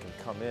guys that can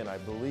come in, I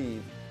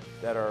believe,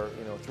 that are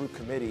through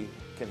committee,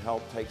 can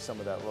help take some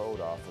of that load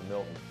off of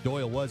Milton.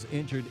 Doyle was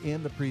injured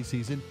in the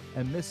preseason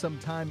and missed some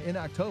time in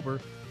October,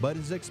 but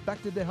is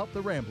expected to help the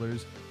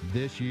Ramblers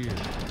this year.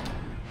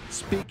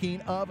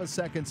 Speaking of a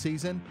second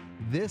season,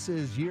 this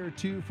is year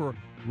 2 for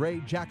Ray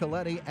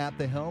Giacoletti at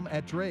the helm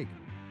at Drake.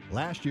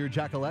 Last year,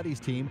 Giacoletti's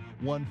team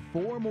won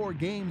 4 more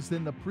games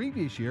than the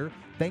previous year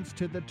thanks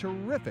to the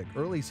terrific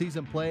early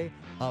season play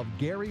of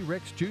Gary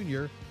Ricks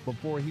Jr.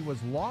 before he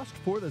was lost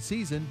for the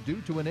season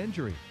due to an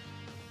injury.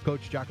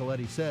 Coach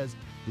Giacoletti says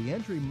the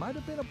injury might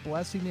have been a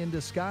blessing in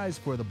disguise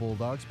for the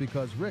Bulldogs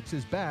because Ricks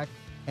is back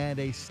and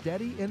a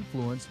steady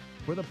influence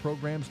for the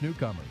program's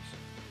newcomers.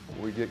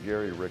 We get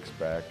Gary Ricks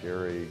back.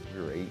 Gary,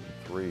 we were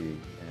 8-3,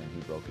 and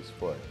he broke his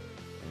foot.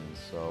 And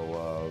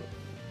so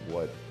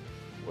what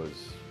was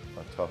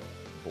a tough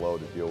blow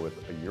to deal with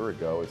a year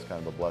ago, it's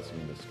kind of a blessing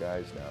in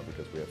disguise now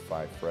because we have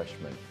 5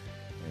 freshmen,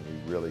 and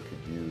we really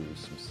could use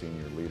some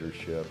senior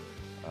leadership,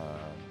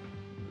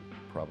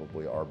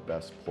 probably our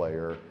best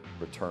player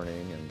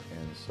returning,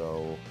 and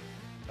so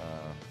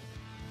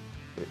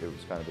it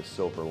was kind of a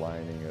silver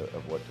lining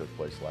of what took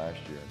place last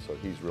year. And so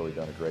he's really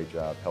done a great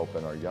job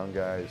helping our young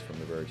guys from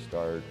the very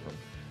start, from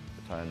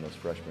the time those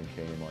freshmen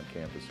came on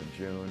campus in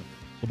June.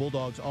 The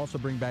Bulldogs also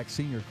bring back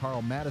senior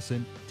Carl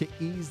Madison to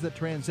ease the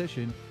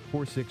transition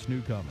for 6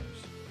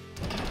 newcomers.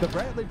 The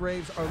Bradley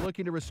Braves are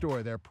looking to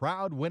restore their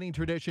proud winning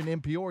tradition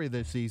in Peoria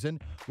this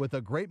season with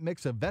a great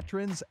mix of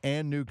veterans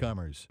and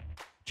newcomers.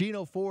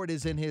 Gino Ford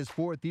is in his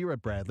 4th year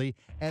at Bradley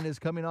and is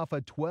coming off a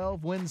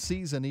 12-win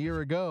season a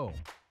year ago.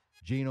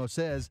 Gino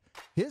says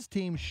his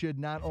team should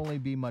not only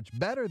be much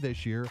better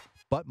this year,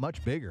 but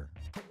much bigger.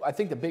 I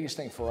think the biggest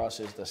thing for us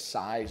is the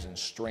size and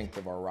strength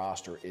of our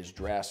roster is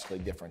drastically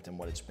different than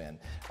what it's been.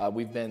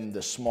 We've been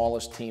the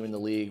smallest team in the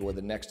league or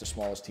the next to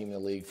smallest team in the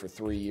league for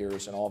 3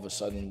 years, and all of a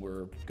sudden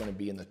we're going to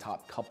be in the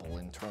top couple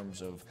in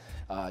terms of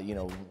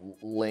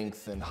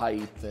length and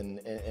height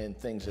and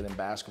things that in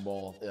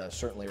basketball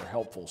certainly are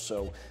helpful.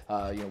 So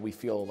we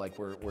feel like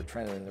we're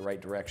trending in the right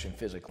direction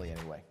physically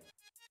anyway.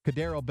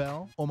 Cadero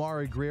Bell,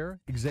 Omari Greer,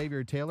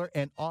 Xavier Taylor,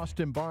 and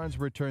Austin Barnes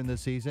return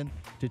this season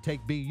to take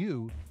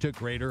BU to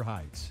greater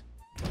heights.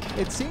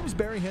 It seems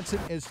Barry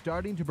Hinson is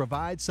starting to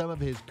provide some of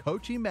his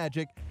coaching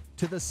magic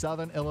to the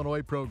Southern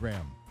Illinois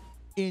program.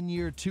 In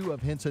year 2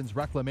 of Hinson's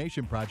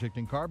reclamation project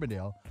in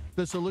Carbondale,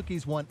 the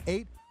Salukis won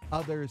 8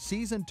 of their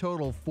season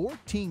total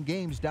 14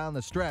 games down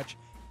the stretch,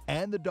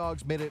 and the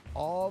Dogs made it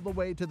all the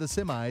way to the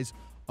semis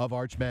of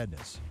Arch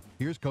Madness.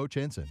 Here's Coach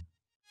Hinson.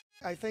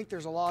 I think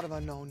there's a lot of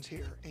unknowns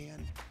here,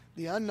 and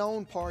The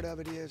unknown part of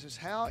it is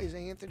how is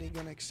Anthony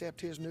going to accept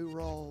his new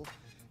role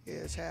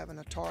is having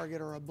a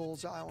target or a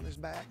bullseye on his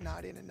back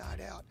night in and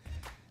night out.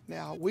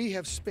 Now, we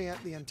have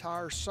spent the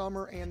entire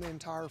summer and the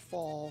entire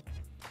fall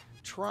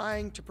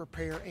trying to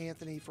prepare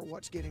Anthony for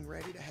what's getting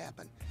ready to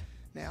happen.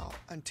 Now,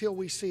 until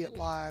we see it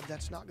live,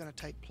 that's not going to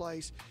take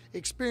place.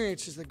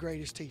 Experience is the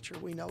greatest teacher.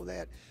 We know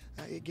that.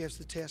 It gives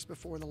the test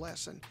before the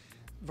lesson.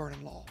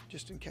 Vernon Law,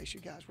 just in case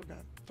you guys were going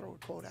to throw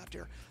a quote out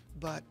there.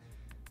 But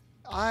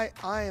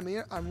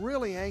I'm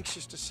really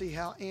anxious to see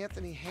how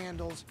Anthony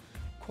handles,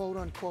 quote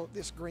unquote,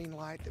 this green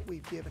light that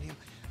we've given him.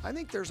 I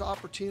think there's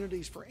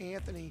opportunities for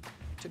Anthony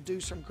to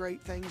do some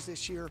great things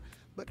this year,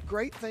 but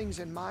great things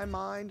in my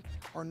mind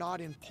are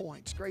not in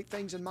points. Great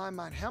things in my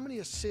mind, how many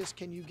assists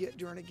can you get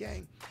during a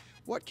game?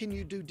 What can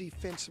you do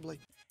defensively?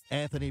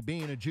 Anthony,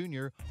 being a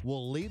junior,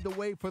 will lead the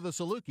way for the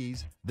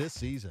Salukis this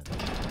season.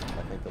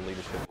 I think the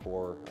leadership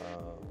core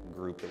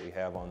group that we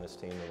have on this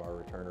team of our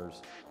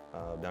returners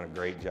done a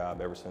great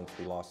job ever since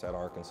we lost at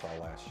Arkansas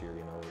last year.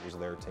 You know, it was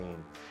their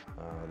team.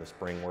 The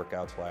spring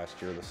workouts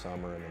last year, the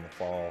summer, and then the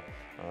fall,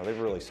 they've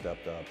really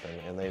stepped up,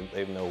 and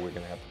they know we're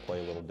going to have to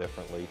play a little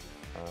differently,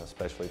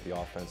 especially at the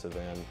offensive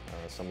end.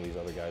 Some of these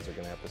other guys are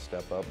going to have to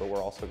step up, but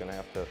we're also going to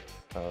have to,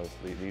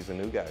 these are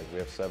new guys. We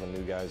have 7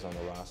 new guys on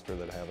the roster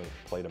that haven't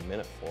played a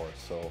minute for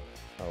us, so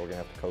we're going to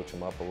have to coach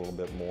them up a little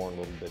bit more and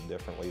a little bit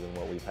differently than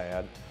what we've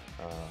had.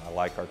 I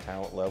like our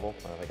talent level.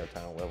 I think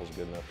our talent level is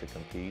good enough to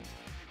compete.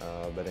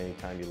 But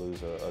anytime you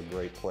lose a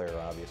great player,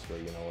 obviously,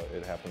 you know,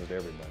 it happens to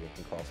everybody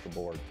across the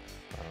board.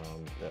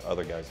 The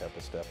other guys have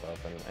to step up,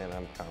 and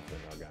I'm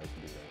confident our guys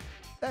will do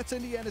that. That's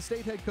Indiana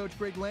State head coach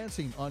Greg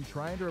Lansing on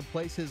trying to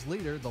replace his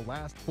leader the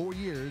last 4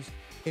 years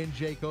in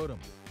Jake Odom.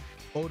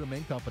 Odom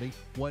and company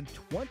won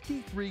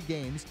 23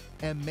 games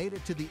and made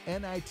it to the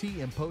NIT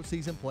in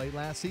postseason play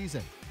last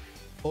season.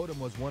 Odom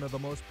was one of the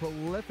most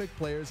prolific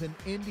players in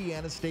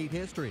Indiana State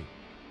history.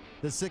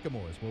 The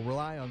Sycamores will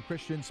rely on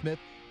Christian Smith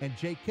and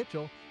Jake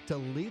Kitchell to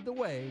lead the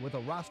way with a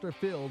roster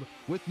filled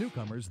with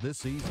newcomers this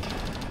season.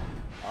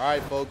 All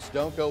right, folks,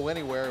 don't go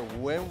anywhere.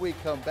 When we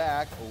come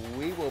back,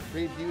 we will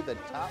preview the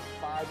top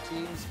 5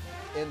 teams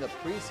in the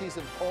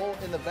preseason poll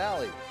in the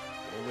Valley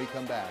when we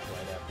come back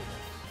right after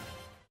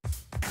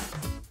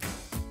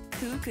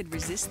this. Who could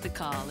resist the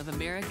call of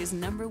America's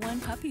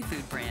 #1 puppy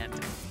food brand?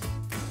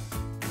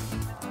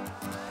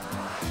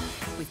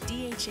 With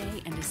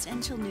DHA and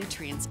essential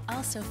nutrients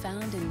also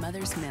found in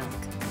mother's milk.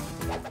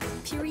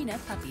 Purina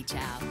Puppy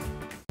Chow.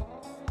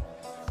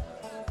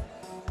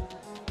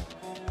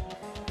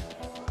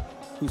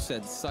 Who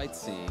said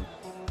sightseeing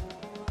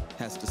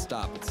has to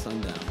stop at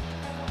sundown?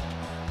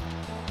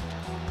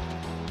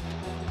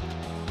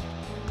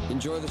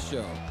 Enjoy the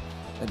show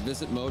at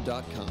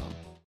visitmo.com.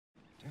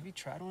 Have you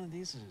tried one of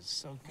these? It's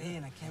so good.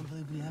 Man, I can't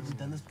believe we haven't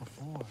done this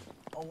before.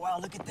 Oh, wow,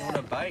 look at that. Want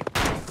a bite?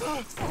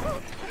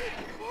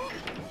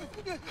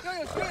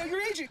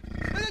 Your agent.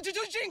 Do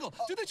the jingle.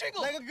 Do the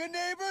jingle. Like a good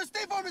neighbor,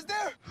 State Farm is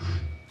there.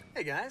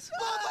 Hey, guys.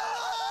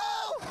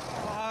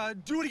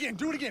 Do it again.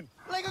 Do it again.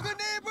 Like a good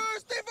neighbor,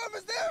 State Farm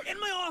is there. In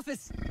my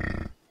office.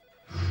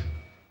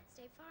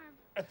 State Farm.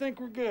 I think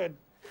we're good.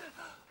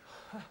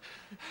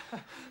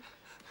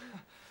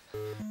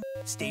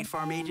 State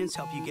Farm agents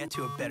help you get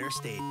to a better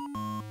state.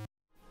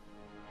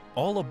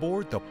 All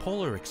aboard the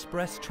Polar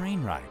Express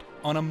train ride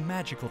on a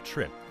magical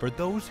trip for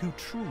those who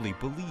truly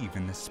believe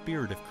in the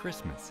spirit of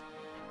Christmas.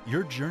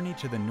 Your journey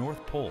to the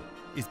North Pole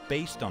is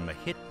based on the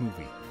hit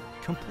movie,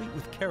 complete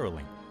with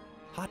caroling,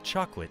 hot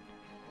chocolate,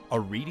 a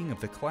reading of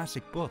the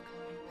classic book,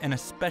 and a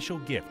special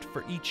gift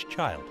for each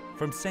child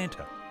from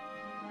Santa.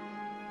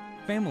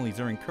 Families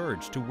are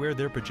encouraged to wear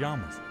their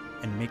pajamas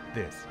and make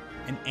this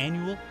an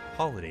annual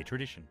holiday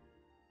tradition.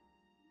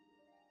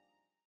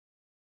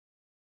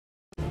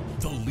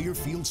 The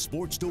Learfield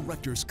Sports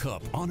Directors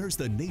Cup honors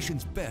the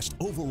nation's best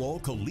overall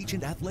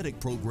collegiate athletic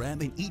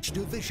program in each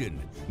division,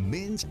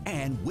 men's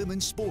and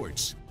women's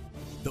sports.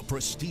 The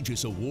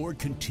prestigious award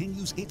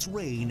continues its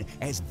reign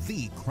as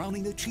the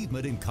crowning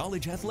achievement in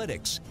college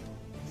athletics.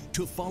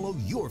 To follow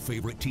your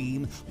favorite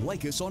team,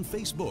 like us on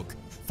Facebook.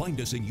 Find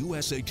us in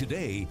USA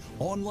Today,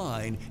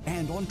 online,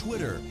 and on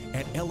Twitter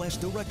at LS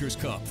Directors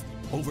Cup.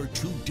 Over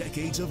 2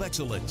 decades of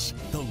excellence,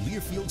 the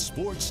Learfield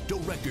Sports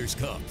Directors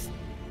Cup.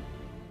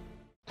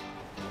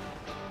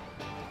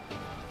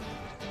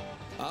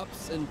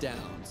 Ups and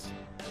downs,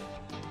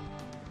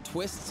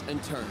 twists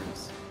and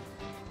turns.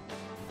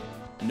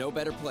 No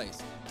better place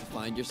to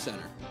find your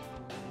center.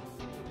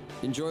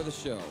 Enjoy the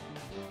show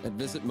at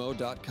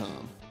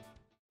visitmo.com.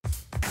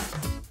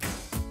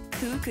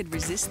 Who could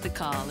resist the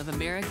call of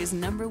America's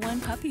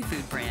 #1 puppy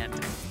food brand?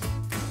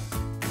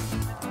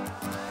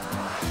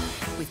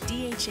 With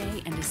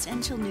DHA and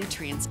essential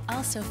nutrients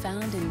also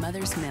found in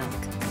mother's milk.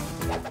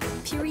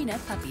 Purina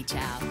Puppy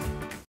Chow.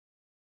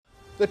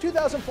 The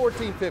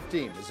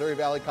 2014-15 Missouri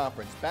Valley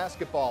Conference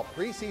Basketball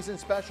Preseason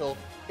Special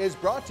is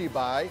brought to you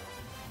by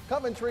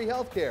Coventry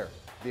Healthcare,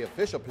 the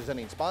official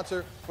presenting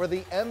sponsor for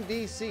the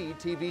MVC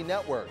TV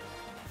network.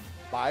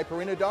 By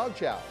Purina Dog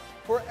Chow.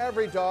 For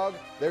every dog,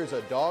 there's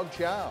a dog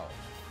chow.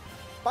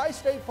 By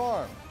State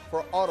Farm.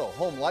 for auto,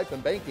 home, life,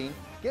 and banking.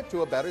 Get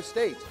to a better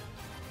state.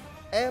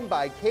 And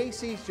by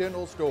Casey's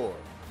General Store.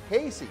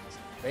 Casey's,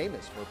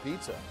 famous for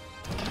pizza.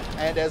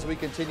 And as we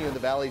continue in the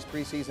Valley's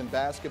preseason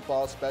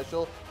basketball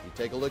special, we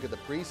take a look at the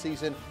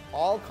preseason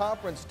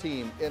all-conference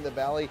team in the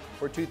Valley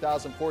for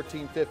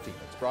 2014-15.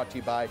 It's brought to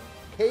you by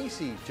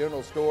Casey's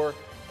General Store.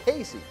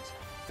 Casey's,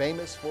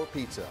 famous for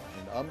pizza.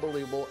 And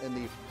unbelievable in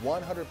the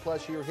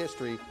 100-plus year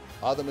history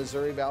of the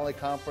Missouri Valley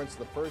Conference,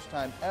 the first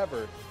time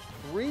ever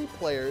 3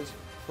 players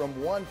from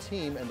one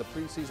team in the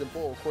preseason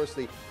poll. Of course,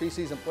 the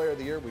preseason player of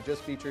the year, we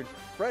just featured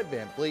Fred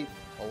VanVleet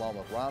along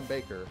with Ron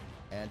Baker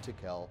and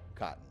Tikel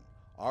Cotton.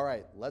 All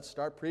right, let's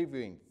start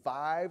previewing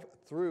 5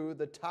 through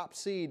the top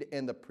seed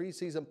in the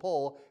preseason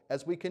poll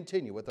as we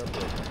continue with our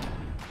program.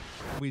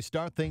 We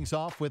start things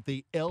off with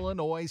the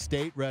Illinois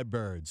State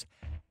Redbirds.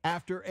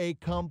 After a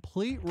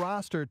complete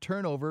roster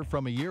turnover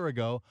from a year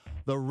ago,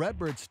 the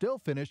Redbirds still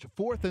finished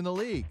 4th in the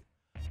league.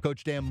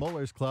 Coach Dan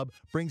Muller's club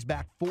brings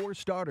back 4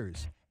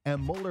 starters,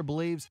 and Muller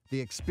believes the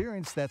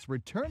experience that's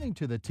returning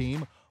to the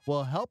team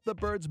will help the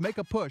Birds make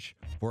a push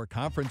for a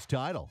conference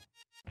title.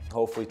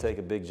 Hopefully take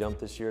a big jump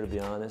this year, to be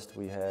honest.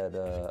 We had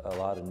a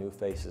lot of new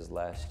faces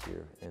last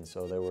year, and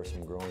so there were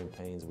some growing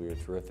pains. We were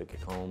terrific at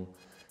home,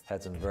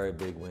 had some very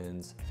big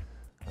wins,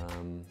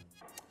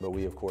 but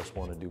we, of course,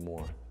 want to do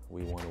more.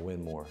 We want to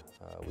win more.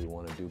 We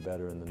want to do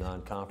better in the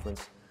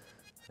non-conference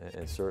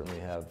and certainly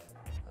have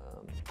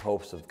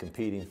hopes of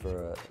competing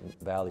for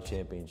a Valley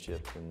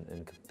Championship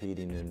and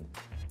competing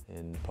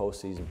in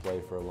postseason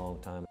play for a long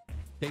time.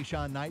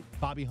 Deshaun Knight,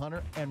 Bobby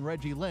Hunter, and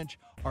Reggie Lynch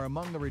are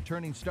among the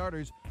returning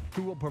starters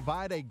who will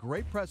provide a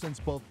great presence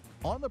both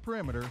on the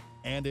perimeter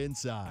and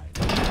inside.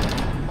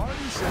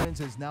 Marty Simmons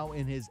is now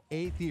in his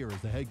 8th year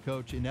as the head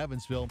coach in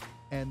Evansville,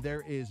 and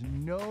there is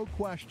no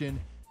question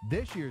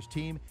this year's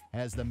team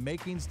has the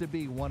makings to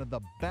be one of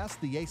the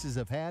best the Aces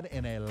have had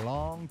in a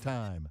long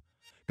time.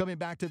 Coming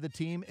back to the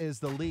team is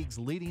the league's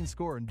leading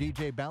scorer in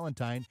DJ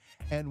Ballantyne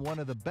and one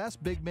of the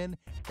best big men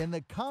in the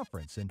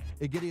conference in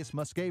Egidius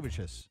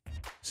Muskevicius.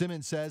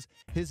 Simmons says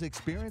his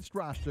experienced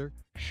roster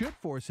should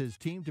force his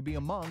team to be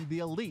among the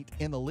elite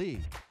in the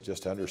league.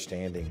 Just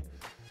understanding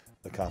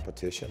the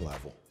competition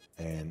level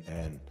and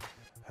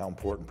how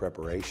important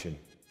preparation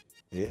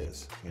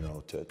is, you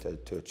know,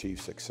 to achieve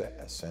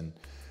success, and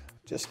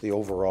just the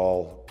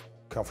overall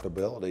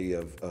comfortability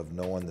of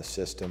knowing the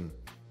system,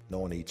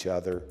 knowing each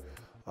other.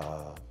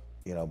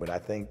 You know, but I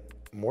think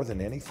more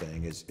than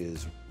anything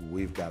is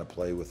we've got to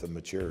play with a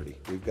maturity.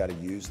 We've got to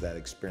use that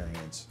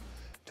experience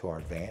to our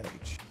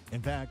advantage.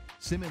 In fact,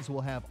 Simmons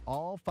will have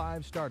all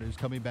 5 starters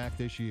coming back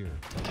this year.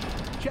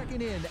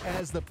 Checking in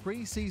as the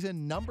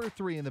preseason number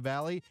 3 in the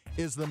Valley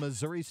is the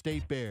Missouri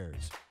State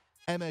Bears.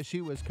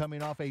 MSU is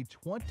coming off a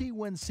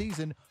 20-win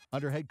season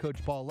under head coach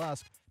Paul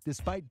Lusk,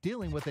 despite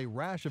dealing with a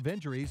rash of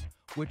injuries,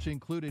 which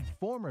included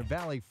former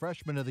Valley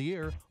Freshman of the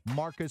Year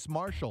Marcus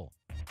Marshall.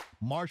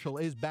 Marshall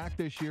is back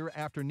this year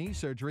after knee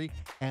surgery,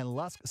 and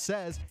Lusk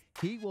says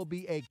he will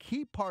be a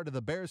key part of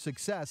the Bears'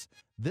 success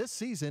this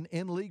season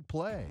in league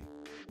play.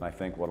 I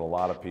think what a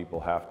lot of people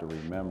have to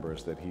remember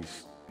is that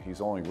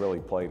he's only really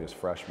played his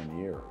freshman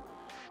year,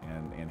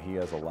 and he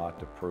has a lot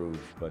to prove,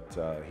 but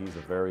he's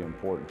a very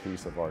important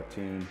piece of our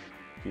team.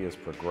 He has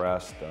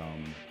progressed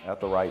at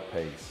the right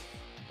pace.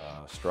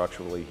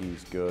 Structurally,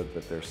 he's good,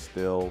 but there's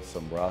still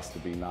some rust to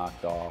be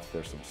knocked off.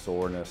 There's some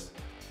soreness.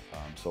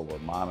 So we're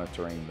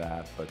monitoring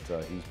that, but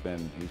he's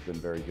been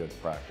very good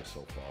at practice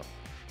so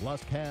far.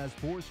 Lusk has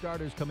 4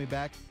 starters coming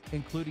back,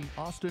 including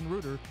Austin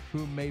Reuter,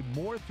 who made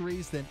more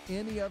threes than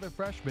any other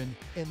freshman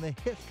in the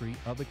history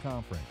of the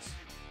conference.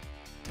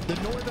 The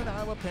Northern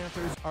Iowa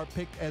Panthers are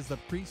picked as the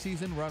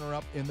preseason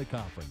runner-up in the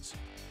conference.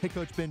 Head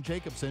coach Ben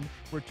Jacobson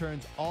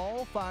returns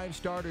all 5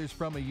 starters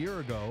from a year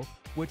ago,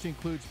 which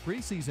includes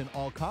preseason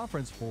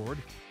all-conference forward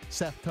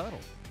Seth Tuttle.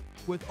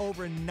 With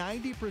over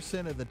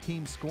 90% of the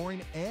team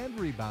scoring and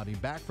rebounding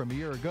back from a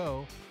year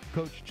ago,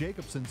 Coach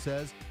Jacobson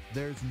says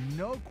there's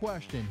no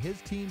question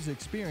his team's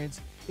experience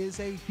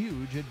is a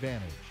huge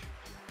advantage.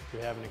 We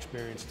have an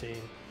experienced team.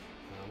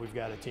 We've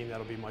got a team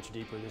that'll be much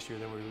deeper this year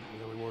than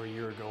we were a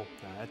year ago.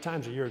 At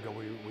times a year ago,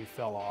 we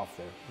fell off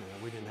there.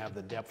 We didn't have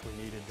the depth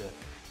we needed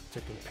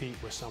to compete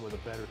with some of the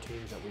better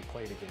teams that we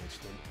played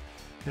against.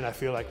 And I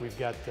feel like we've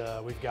got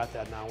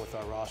that now with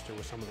our roster,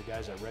 with some of the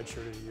guys that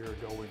redshirted a year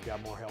ago. We've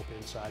got more help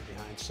inside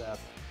behind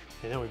Seth,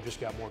 and then we've just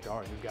got more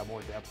guard. We've got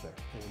more depth there,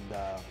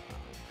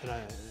 and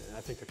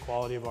I think the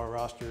quality of our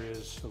roster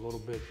is a little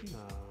bit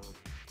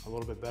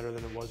better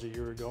than it was a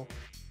year ago.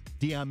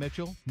 Deion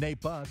Mitchell, Nate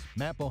Buss,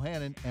 Matt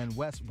Bohannon, and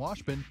Wes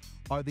Washburn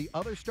are the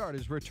other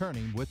starters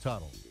returning with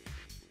Tuttle.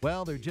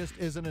 Well, there just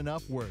isn't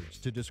enough words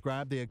to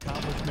describe the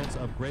accomplishments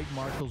of Greg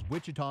Marshall's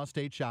Wichita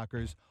State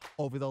Shockers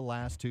over the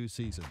last 2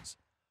 seasons.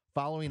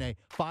 Following a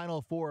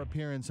Final Four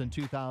appearance in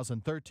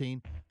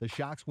 2013, the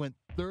Shocks went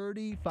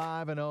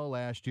 35-0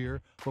 last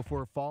year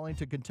before falling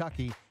to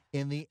Kentucky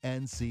in the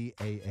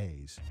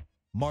NCAAs.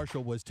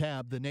 Marshall was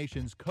tabbed the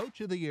nation's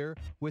Coach of the Year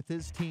with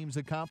his team's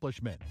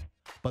accomplishment.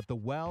 But the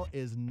well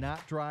is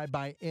not dry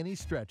by any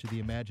stretch of the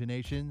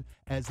imagination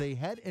as they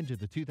head into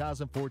the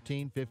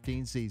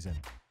 2014-15 season.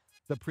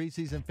 The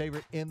preseason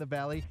favorite in the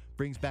Valley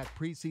brings back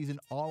preseason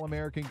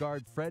All-American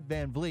guard Fred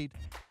VanVleet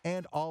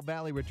and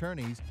All-Valley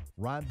returnees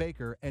Ron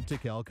Baker and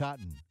Tikel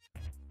Cotton.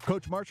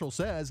 Coach Marshall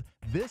says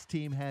this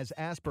team has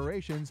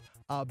aspirations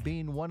of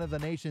being one of the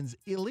nation's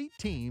elite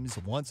teams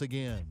once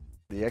again.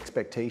 The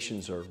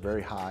expectations are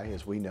very high,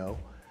 as we know,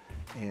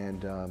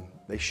 and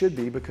they should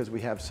be because we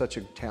have such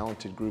a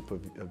talented group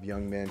of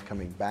young men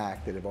coming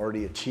back that have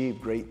already achieved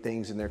great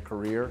things in their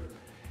career,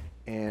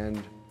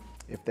 and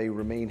if they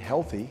remain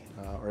healthy,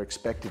 are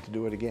expected to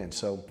do it again.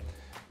 So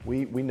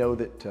we know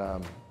that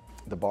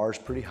the bar is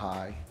pretty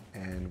high,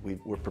 and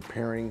we're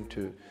preparing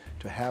to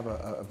have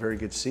a very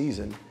good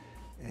season,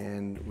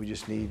 and we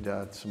just need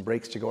some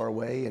breaks to go our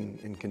way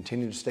and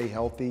continue to stay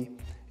healthy,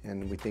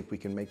 and we think we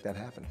can make that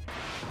happen.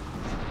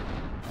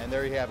 And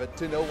there you have it.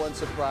 To no one's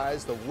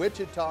surprise, the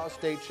Wichita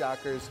State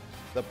Shockers,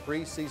 the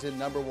preseason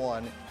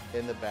 #1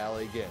 in the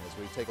Valley again. As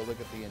we take a look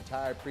at the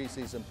entire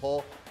preseason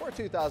poll for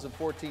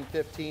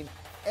 2014-15,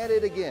 and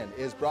it again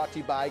is brought to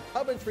you by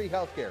Coventry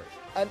Healthcare,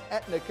 an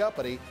Aetna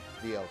company,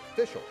 the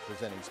official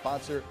presenting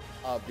sponsor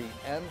of the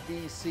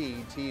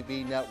MVC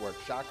TV network.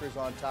 Shockers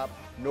on top.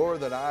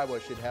 Northern Iowa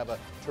should have a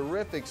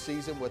terrific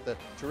season with a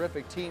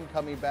terrific team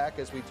coming back,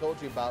 as we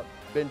told you about,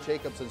 Ben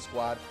Jacobson's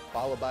squad,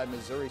 followed by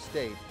Missouri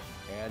State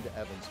and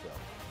Evansville.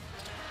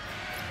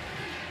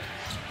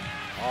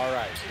 All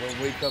right,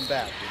 when we come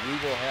back, we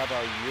will have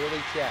our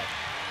yearly chat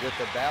with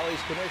the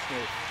Valley's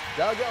Commissioner,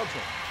 Doug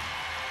Elgin.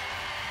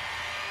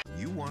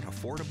 You want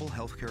affordable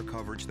healthcare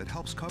coverage that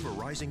helps cover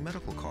rising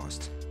medical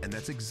costs, and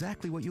that's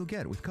exactly what you'll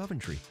get with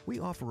Coventry. We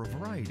offer a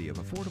variety of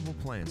affordable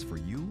plans for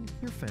you,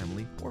 your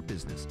family, or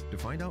business. To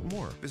find out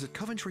more, visit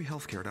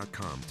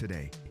CoventryHealthcare.com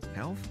today.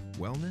 Health,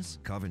 wellness,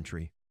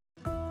 Coventry.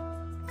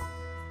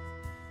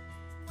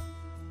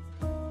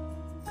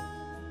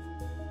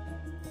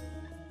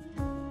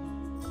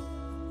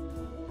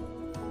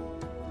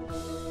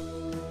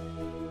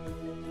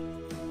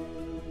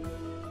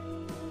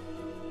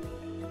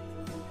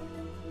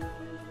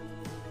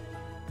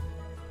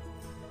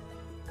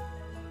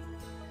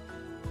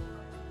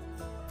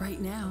 Right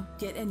now,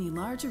 get any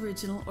large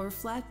original or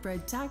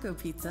flatbread taco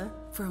pizza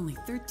for only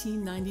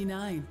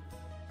 $13.99.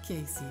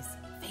 Casey's,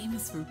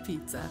 famous for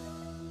pizza.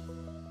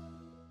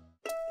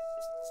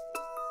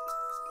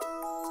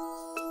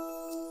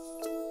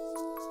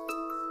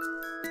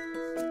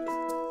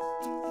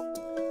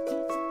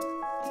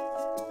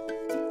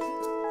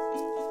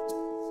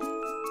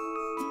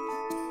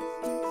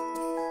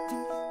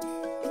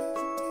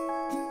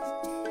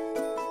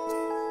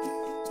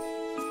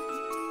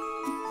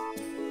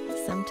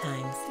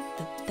 Sometimes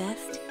the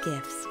best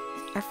gifts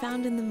are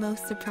found in the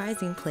most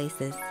surprising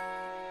places.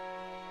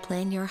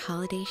 Plan your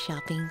holiday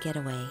shopping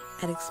getaway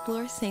at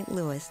ExploreSt.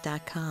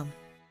 Louis.com.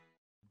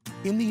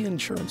 In the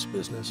insurance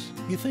business,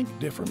 you think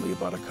differently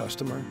about a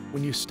customer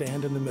when you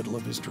stand in the middle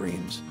of his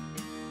dreams.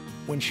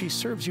 When she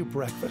serves you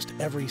breakfast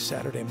every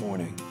Saturday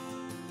morning.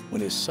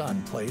 When his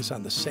son plays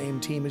on the same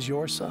team as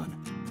your son.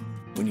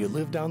 When you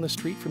live down the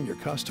street from your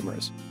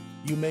customers,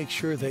 you make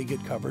sure they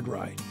get covered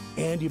right.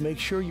 And you make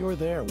sure you're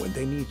there when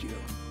they need you.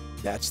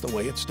 That's the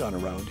way it's done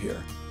around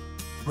here.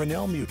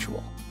 Grinnell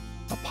Mutual,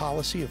 a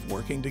policy of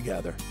working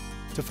together.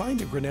 To find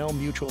a Grinnell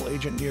Mutual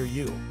agent near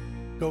you,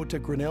 go to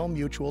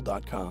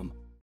grinnellmutual.com.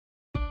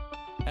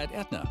 At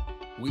Aetna,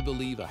 we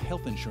believe a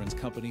health insurance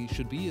company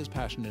should be as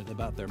passionate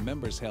about their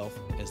members' health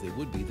as they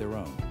would be their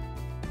own.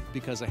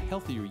 Because a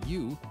healthier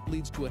you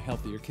leads to a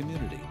healthier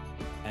community,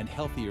 and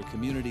healthier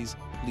communities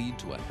lead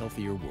to a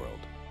healthier world.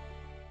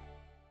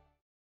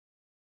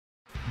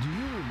 Do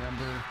you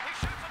remember?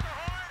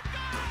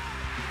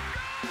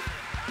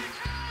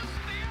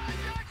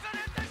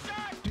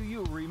 Do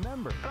you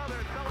remember?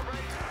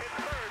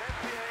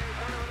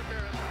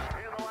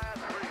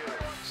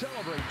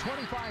 Celebrate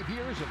 25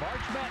 years of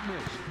Arch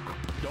Madness.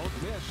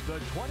 Don't miss the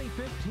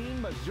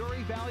 2015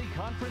 Missouri Valley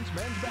Conference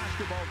Men's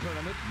Basketball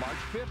Tournament, March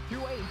 5th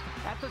through 8th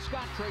at the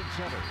Scott Trade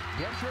Center.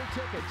 Get your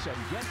tickets and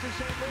get to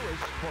St. Louis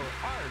for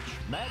Arch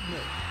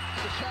Madness.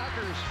 The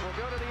Shockers will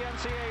go to the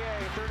NCAA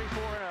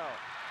 34-0.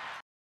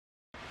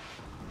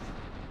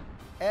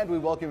 And we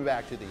welcome you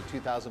back to the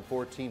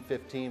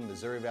 2014-15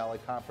 Missouri Valley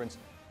Conference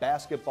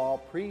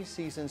Basketball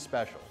Preseason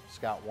Special.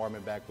 Scott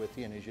Warman back with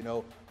you, and as you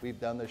know, we've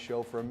done this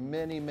show for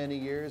many, many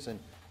years, and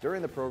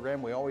during the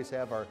program, we always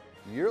have our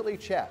yearly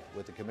chat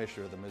with the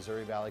Commissioner of the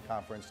Missouri Valley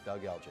Conference,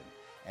 Doug Elgin.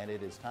 And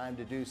it is time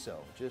to do so.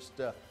 Just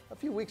a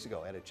few weeks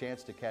ago, I had a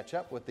chance to catch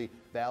up with the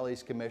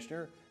Valley's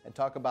Commissioner and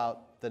talk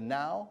about the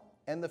now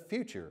and the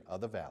future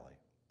of the Valley.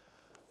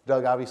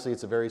 Doug, obviously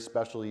it's a very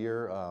special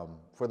year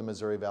for the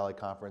Missouri Valley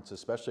Conference,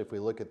 especially if we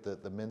look at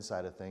the men's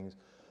side of things.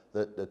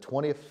 The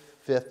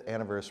 25th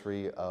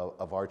anniversary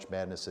of Arch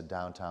Madness in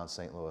downtown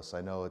St. Louis.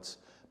 I know it's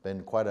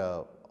been quite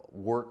a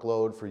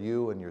workload for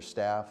you and your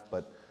staff,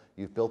 but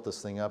you've built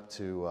this thing up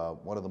to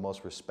one of the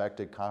most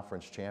respected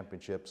conference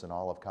championships in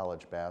all of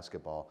college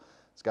basketball.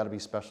 It's got to be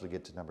special to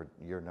get to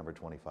year number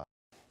 25.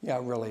 Yeah,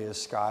 it really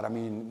is, Scott. I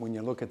mean, when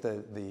you look at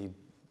the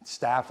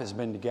staff has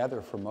been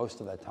together for most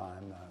of that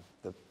time.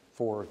 The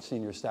 4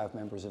 senior staff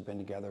members have been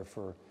together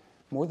for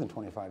more than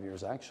 25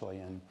 years, actually.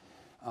 And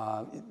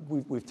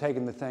we've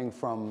taken the thing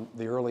from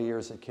the early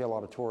years at Kale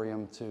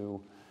Auditorium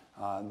to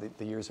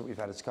the years that we've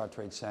had at Scott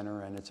Trade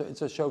Center, and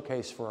it's a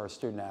showcase for our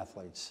student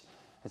athletes.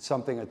 It's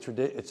something,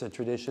 it's a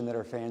tradition that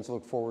our fans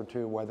look forward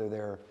to, whether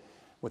they're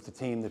with the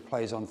team that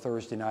plays on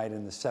Thursday night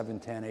in the 7,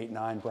 10, 8,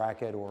 9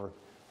 bracket, or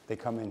they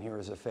come in here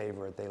as a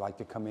favorite. They like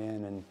to come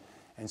in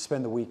and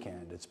spend the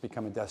weekend. It's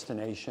become a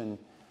destination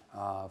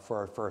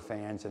for our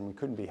fans, and we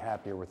couldn't be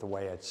happier with the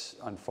way it's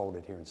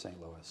unfolded here in St.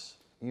 Louis.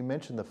 You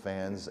mentioned the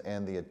fans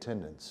and the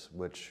attendance,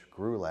 which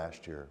grew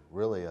last year,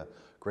 really a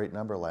great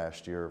number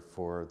last year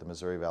for the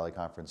Missouri Valley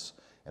Conference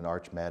and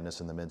Arch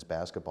Madness in the men's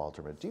basketball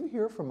tournament. Do you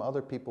hear from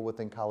other people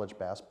within college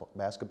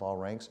basketball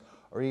ranks,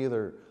 or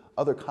either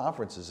other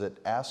conferences that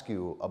ask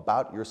you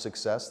about your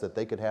success, that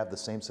they could have the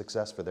same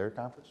success for their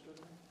conference?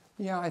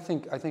 Yeah, I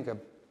think a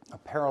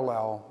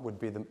parallel would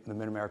be the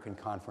Mid-American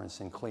Conference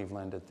in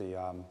Cleveland at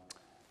the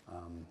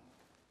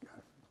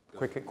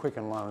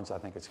Quicken Loans, I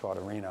think it's called,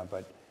 arena,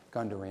 but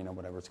Gund Arena,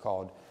 whatever it's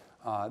called.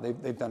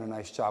 They've done a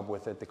nice job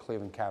with it. The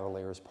Cleveland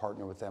Cavaliers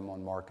partner with them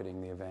on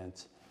marketing the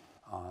event.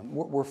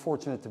 We're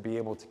fortunate to be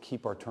able to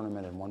keep our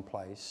tournament in one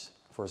place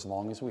for as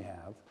long as we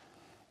have.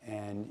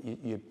 And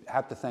you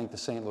have to thank the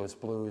St. Louis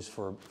Blues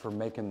for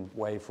making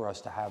way for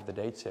us to have the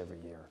dates every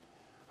year.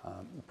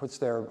 It puts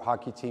their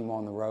hockey team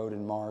on the road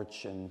in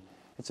March, and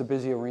it's a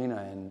busy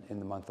arena in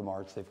the month of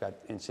March. They've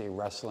got NCAA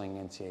wrestling,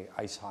 NCAA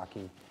ice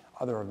hockey,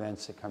 other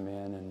events that come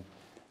in, and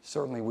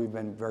certainly we've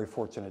been very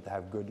fortunate to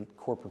have good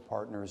corporate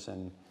partners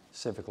and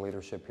civic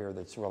leadership here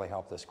that's really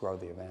helped us grow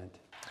the event.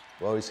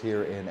 We always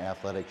hear in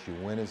athletics, you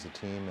win as a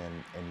team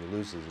and you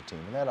lose as a team.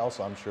 And that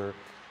also, I'm sure,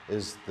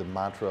 is the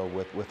mantra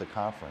with the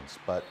conference.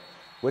 But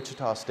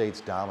Wichita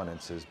State's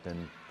dominance has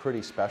been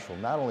pretty special,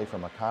 not only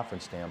from a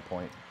conference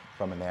standpoint,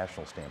 from a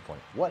national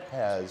standpoint. What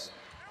has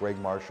Greg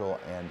Marshall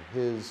and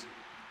his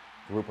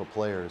group of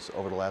players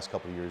over the last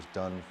couple of years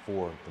done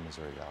for the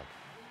Missouri Valley?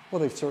 Well,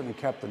 they've certainly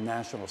kept the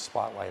national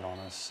spotlight on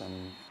us,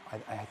 and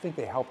I think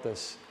they helped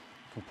us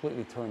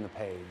completely turn the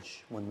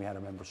page when we had a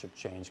membership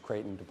change.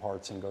 Creighton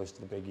departs and goes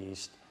to the Big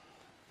East.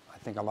 I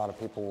think a lot of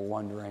people were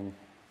wondering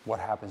what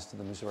happens to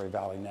the Missouri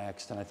Valley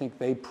next, and I think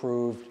they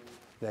proved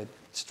that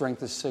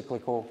strength is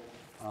cyclical,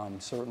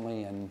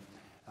 certainly, and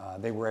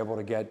they were able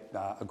to get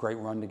a great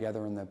run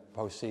together in the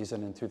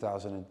postseason in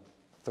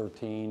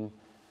 2013.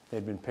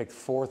 They'd been picked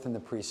 4th in the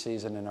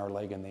preseason in our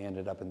league, and they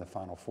ended up in the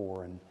Final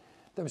Four. And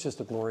that was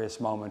just a glorious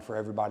moment for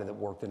everybody that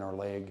worked in our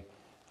league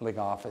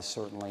office.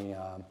 Certainly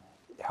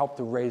helped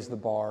to raise the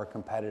bar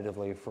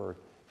competitively for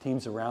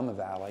teams around the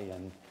Valley.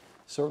 And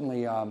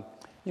certainly,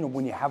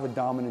 when you have a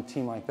dominant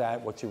team like that,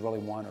 what you really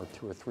want are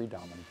 2 or 3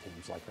 dominant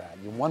teams like that.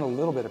 You want a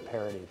little bit of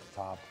parity at the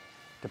top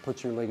to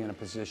put your league in a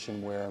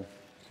position where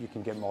you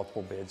can get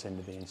multiple bids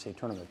into the NCAA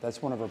tournament.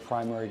 That's one of our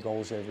primary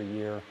goals every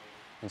year.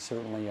 And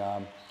certainly,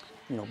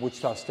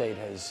 Wichita State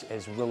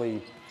has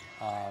really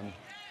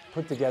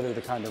put together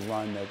the kind of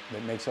run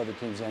that makes other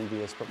teams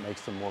envious, but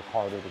makes them work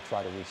harder to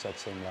try to reach that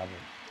same level.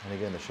 And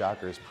again, the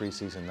Shockers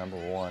preseason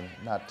 #1,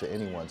 not to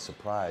anyone's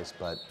surprise,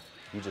 but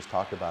you just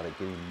talked about it,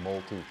 getting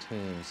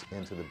multi-teams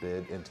into the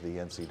bid into the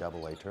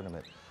NCAA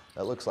tournament.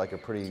 That looks like a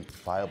pretty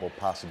viable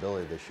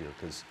possibility this year,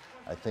 because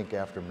I think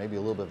after maybe a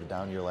little bit of a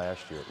down year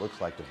last year, it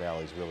looks like the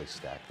Valley's really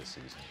stacked this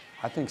season.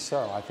 I think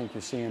so. I think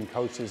you're seeing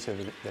coaches that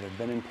have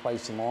been in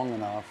place long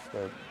enough.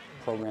 The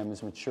program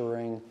is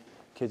maturing.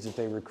 Kids that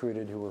they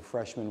recruited who were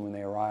freshmen when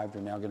they arrived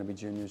are now going to be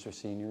juniors or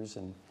seniors.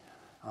 And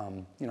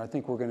I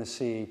think we're going to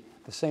see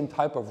the same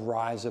type of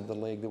rise of the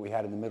league that we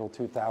had in the middle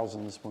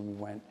 2000s when we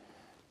went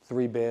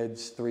 3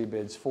 bids,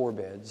 4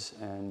 bids.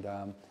 And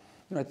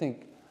I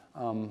think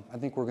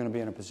we're going to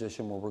be in a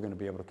position where we're going to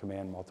be able to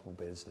command multiple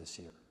bids this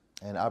year.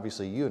 And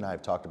obviously, you and I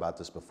have talked about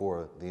this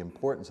before. The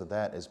importance of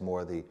that is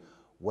more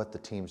what the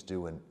teams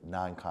do in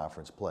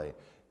non-conference play.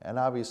 And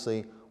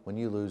obviously, when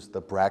you lose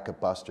the bracket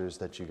busters,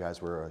 that you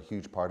guys were a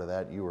huge part of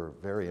that, you were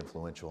very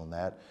influential in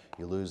that.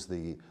 You lose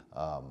the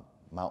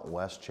Mountain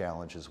West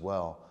Challenge as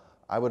well.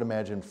 I would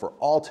imagine for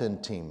all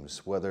 10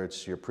 teams, whether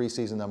it's your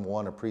preseason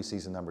 #1 or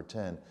preseason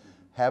 #10,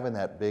 having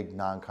that big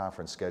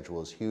non-conference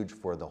schedule is huge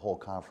for the whole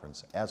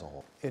conference as a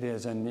whole. It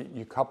is, and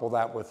you couple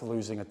that with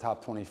losing a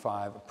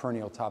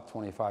perennial top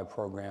 25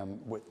 program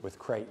with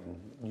Creighton,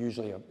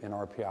 usually in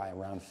RPI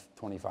around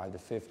 25 to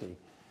 50.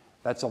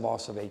 That's a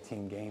loss of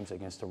 18 games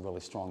against a really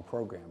strong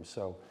program.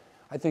 So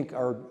I think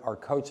our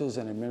coaches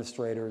and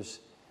administrators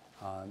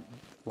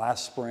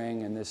last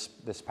spring and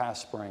this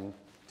past spring,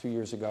 2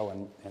 years ago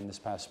and this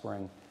past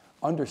spring,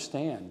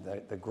 understand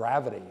the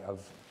gravity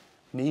of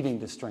needing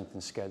to strengthen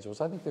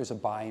schedules. I think there's a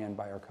buy-in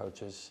by our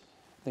coaches.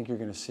 I think you're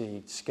going to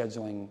see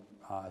scheduling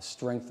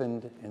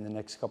strengthened in the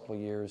next couple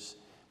of years.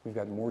 We've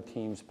got more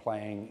teams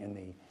playing in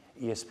the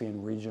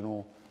ESPN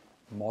regional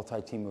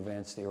multi-team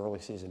events, the early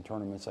season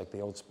tournaments like the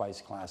Old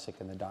Spice Classic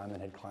and the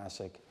Diamond Head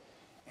Classic.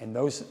 And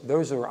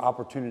those are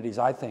opportunities,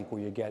 I think, where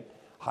you get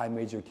high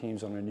major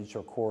teams on a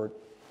neutral court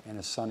in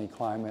a sunny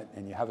climate,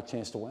 and you have a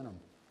chance to win them.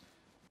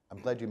 I'm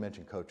glad you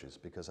mentioned coaches,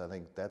 because I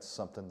think that's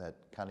something that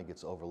kind of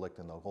gets overlooked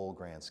in the whole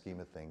grand scheme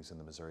of things in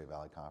the Missouri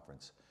Valley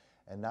Conference.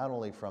 And not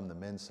only from the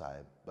men's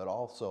side, but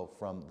also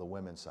from the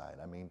women's side.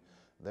 I mean,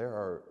 there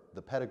are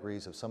the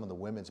pedigrees of some of the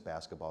women's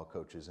basketball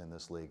coaches in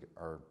this league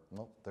are,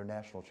 well, they're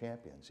national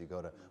champions. You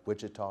go to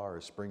Wichita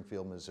or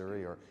Springfield,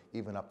 Missouri, or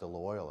even up to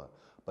Loyola.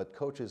 But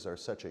coaches are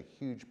such a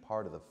huge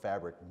part of the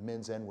fabric,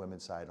 men's and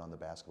women's side on the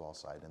basketball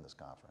side in this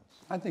conference.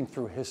 I think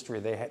through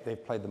history,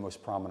 they've played the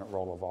most prominent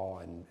role of all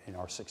in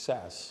our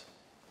success.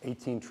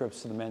 18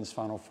 trips to the men's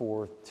Final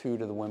Four, 2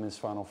 to the women's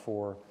Final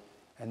Four,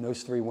 and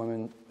those 3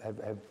 women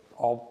have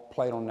all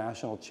played on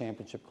national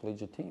championship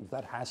collegiate teams.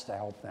 That has to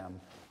help them.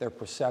 Their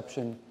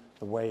perception,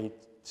 the way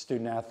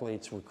student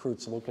athletes,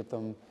 recruits look at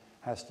them,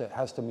 has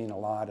to mean a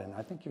lot. And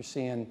I think you're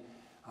seeing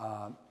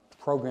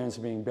programs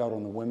being built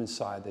on the women's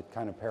side that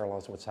kind of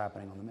parallels what's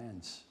happening on the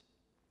men's.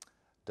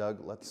 Doug,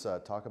 let's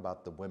talk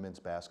about the women's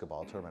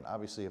basketball tournament.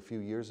 Obviously, a few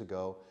years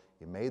ago,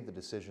 you made the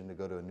decision to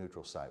go to a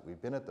neutral site.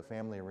 We've been at the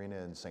Family Arena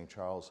in St.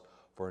 Charles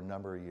for a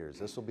number of years.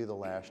 This will be the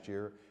last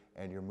year,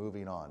 and you're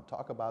moving on.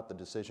 Talk about the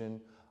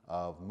decision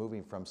of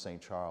moving from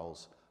St.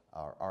 Charles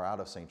or out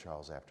of St.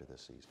 Charles after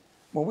this season.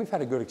 Well, we've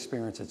had a good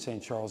experience at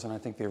St. Charles, and I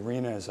think the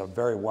arena is a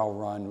very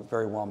well-run,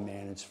 very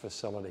well-managed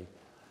facility.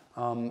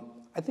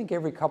 I think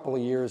every couple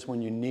of years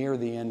when you near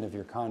the end of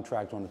your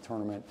contract on a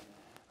tournament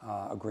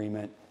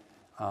agreement,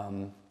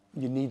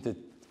 you need to,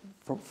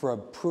 for a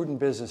prudent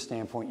business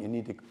standpoint, you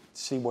need to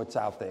see what's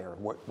out there,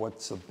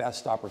 what's the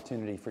best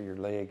opportunity for your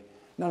league,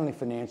 not only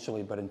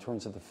financially, but in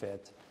terms of the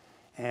fit.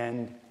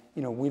 And,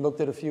 you know, we looked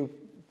at a few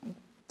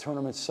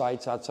tournament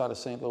sites outside of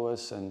St.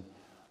 Louis, and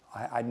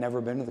I'd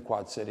never been to the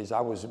Quad Cities. I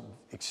was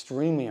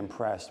extremely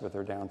impressed with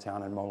their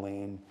downtown in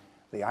Moline.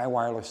 The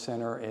iWireless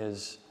Center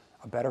is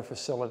a better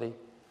facility.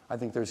 I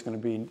think there's going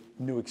to be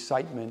new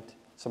excitement.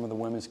 Some of the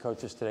women's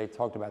coaches today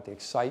talked about the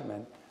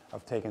excitement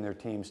of taking their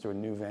teams to a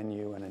new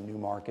venue and a new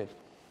market.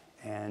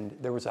 And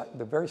there was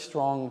the very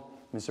strong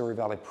Missouri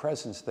Valley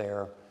presence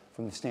there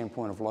from the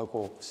standpoint of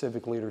local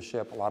civic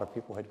leadership. A lot of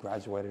people had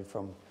graduated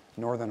from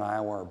Northern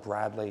Iowa or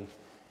Bradley.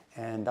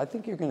 And I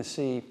think you're going to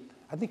see,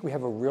 I think we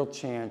have a real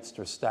chance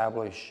to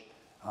establish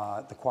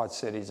the Quad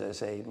Cities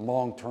as a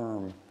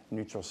long-term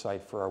neutral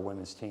site for our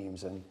women's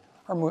teams. And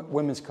our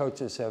women's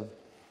coaches have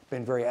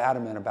been very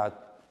adamant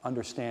about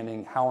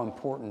understanding how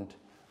important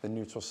the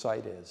neutral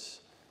site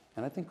is.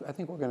 And I think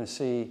we're going to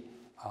see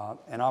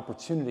an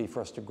opportunity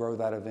for us to grow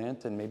that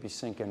event and maybe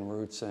sink in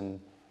roots and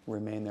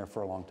remain there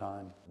for a long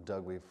time.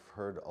 Doug, we've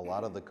heard a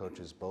lot of the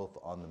coaches both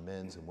on the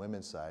men's and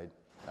women's side.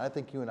 And I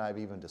think you and I have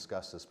even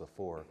discussed this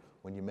before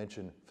when you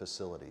mentioned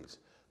facilities.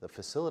 The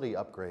facility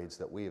upgrades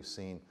that we have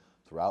seen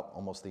throughout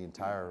almost the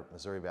entire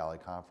Missouri Valley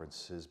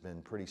Conference has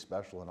been pretty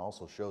special and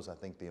also shows, I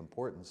think, the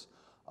importance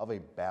of a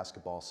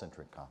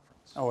basketball-centric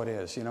conference. Oh, it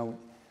is. You know,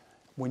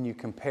 when you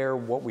compare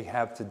what we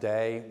have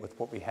today with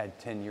what we had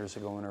 10 years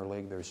ago in our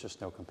league, there's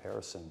just no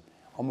comparison.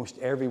 Almost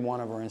every one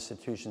of our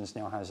institutions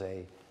now has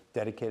a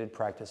dedicated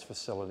practice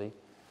facility.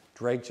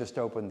 Drake just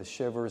opened the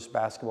Shivers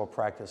basketball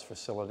practice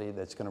facility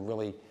that's going to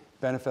really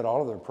benefit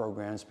all of their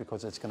programs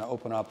because it's going to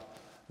open up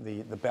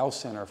the Bell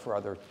Center for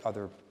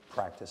other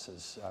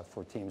practices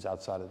for teams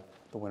outside of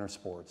the winter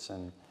sports.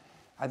 And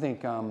I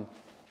think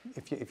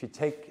if you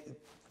take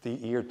the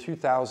year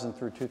 2000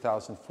 through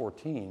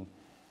 2014,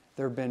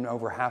 there have been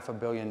over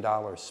 $500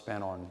 million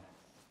spent on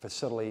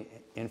facility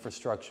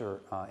infrastructure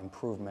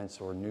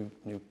improvements or new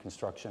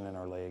construction in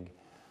our league.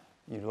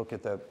 You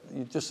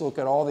just look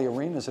at all the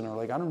arenas in our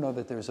league. I don't know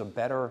that there's a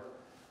better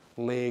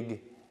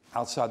league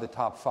outside the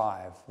top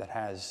 5 that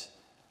has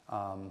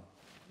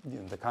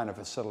the kind of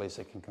facilities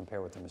that can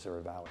compare with the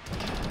Missouri Valley.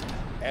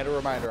 And a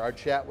reminder, our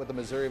chat with the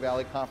Missouri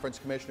Valley Conference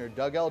Commissioner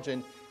Doug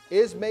Elgin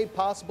is made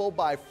possible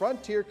by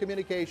Frontier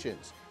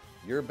Communications,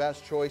 your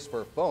best choice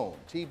for phone,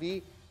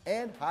 TV,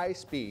 and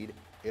high-speed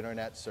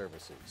internet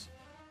services.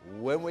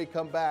 When we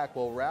come back,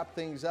 we'll wrap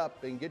things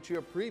up and get you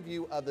a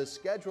preview of the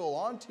schedule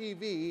on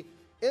TV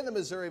in the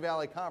Missouri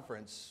Valley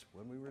Conference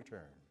when we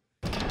return.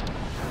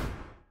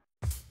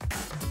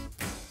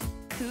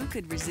 Who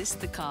could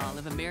resist the call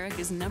of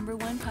America's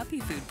 #1 puppy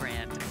food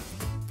brand?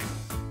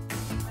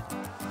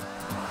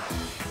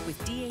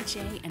 With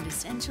DHA and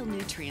essential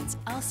nutrients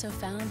also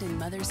found in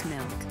mother's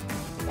milk.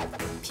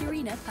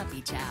 Purina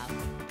Puppy Chow.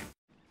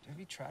 Have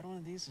you tried one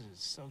of these?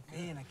 It's so good.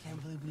 Man, I can't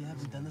believe we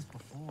haven't done this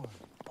before.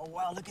 Oh,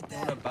 wow, look at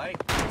that. Want a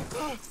bite?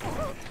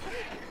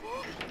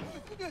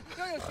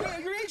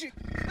 You're aging.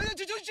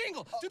 Do the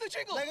jingle. Do the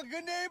jingle. Like a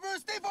good neighbor,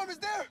 State Farm is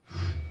there.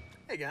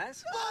 Hey,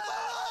 guys.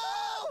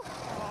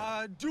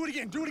 Do it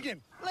again. Do it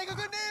again. Like a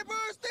good neighbor,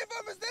 State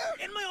Farm is there.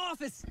 In my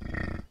office.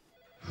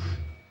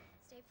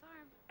 State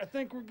Farm. I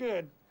think we're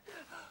good.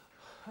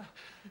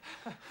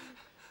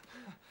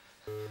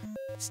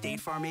 State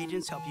Farm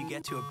agents help you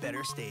get to a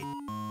better state.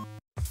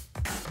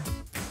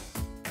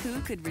 Who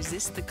could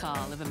resist the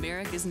call of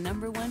America's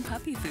 #1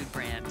 puppy food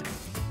brand?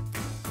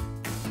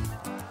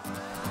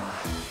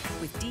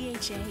 with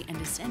DHA and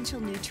essential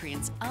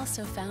nutrients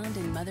also found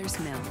in mother's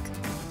milk.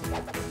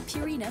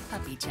 Purina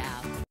Puppy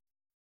Chow.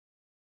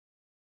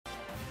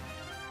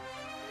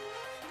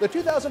 The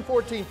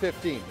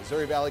 2014-15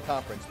 Missouri Valley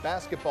Conference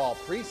Basketball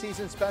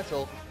Preseason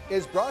Special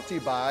is brought to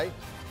you by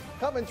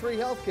Coventry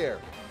Healthcare,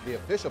 the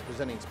official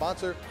presenting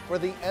sponsor for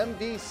the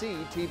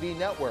MVC TV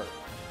network.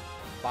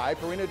 By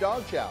Purina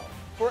Dog Chow.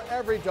 For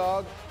every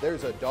dog,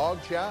 there's a dog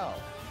chow.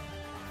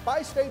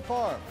 By State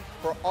Farm.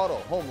 For auto,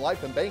 home,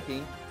 life, and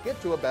banking,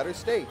 get to a better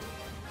state.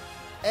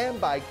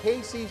 And by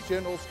Casey's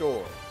General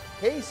Store.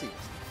 Casey's,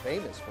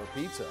 famous for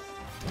pizza.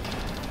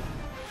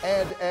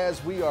 And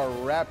as we are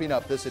wrapping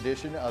up this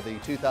edition of the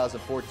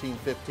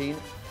 2014-15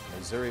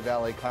 Missouri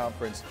Valley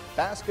Conference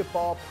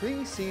Basketball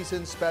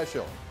Preseason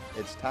Special,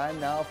 it's time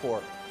now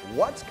for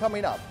what's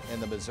coming up in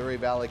the Missouri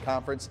Valley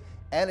Conference,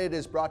 and it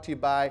is brought to you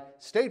by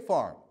State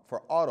Farm.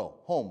 For auto,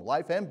 home,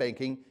 life, and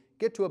banking,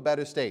 get to a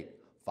better state.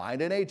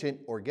 Find an agent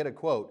or get a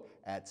quote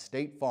at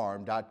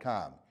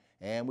statefarm.com.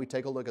 And we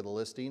take a look at the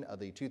listing of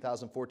the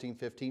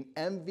 2014-15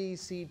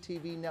 MVC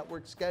TV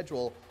network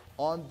schedule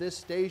on this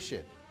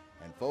station.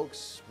 And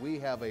folks, we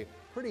have a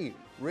pretty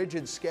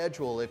rigid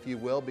schedule, if you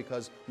will,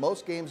 because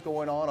most games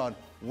going on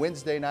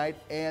Wednesday night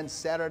and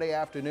Saturday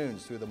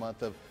afternoons through the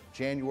month of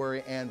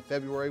January and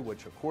February,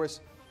 which of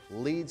course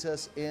leads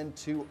us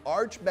into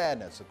Arch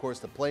Madness. Of course,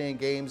 the playing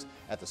games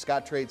at the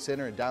Scott Trade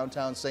Center in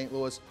downtown St.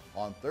 Louis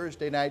on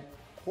Thursday night.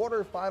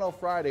 Quarterfinal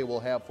Friday we'll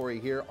have for you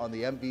here on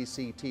the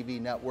MVC TV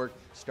network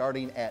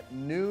starting at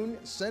noon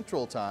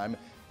Central Time.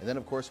 And then,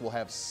 of course, we'll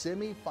have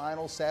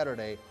semifinal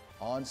Saturday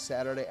on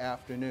Saturday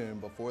afternoon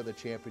before the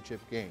championship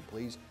game.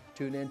 Please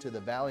tune in to the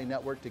Valley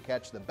Network to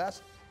catch the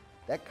best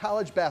that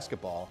college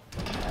basketball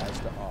has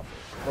to offer.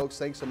 Folks,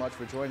 thanks so much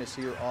for joining us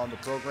here on the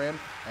program,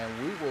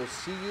 and we will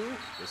see you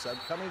this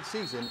upcoming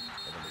season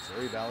of the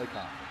Missouri Valley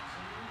Conference.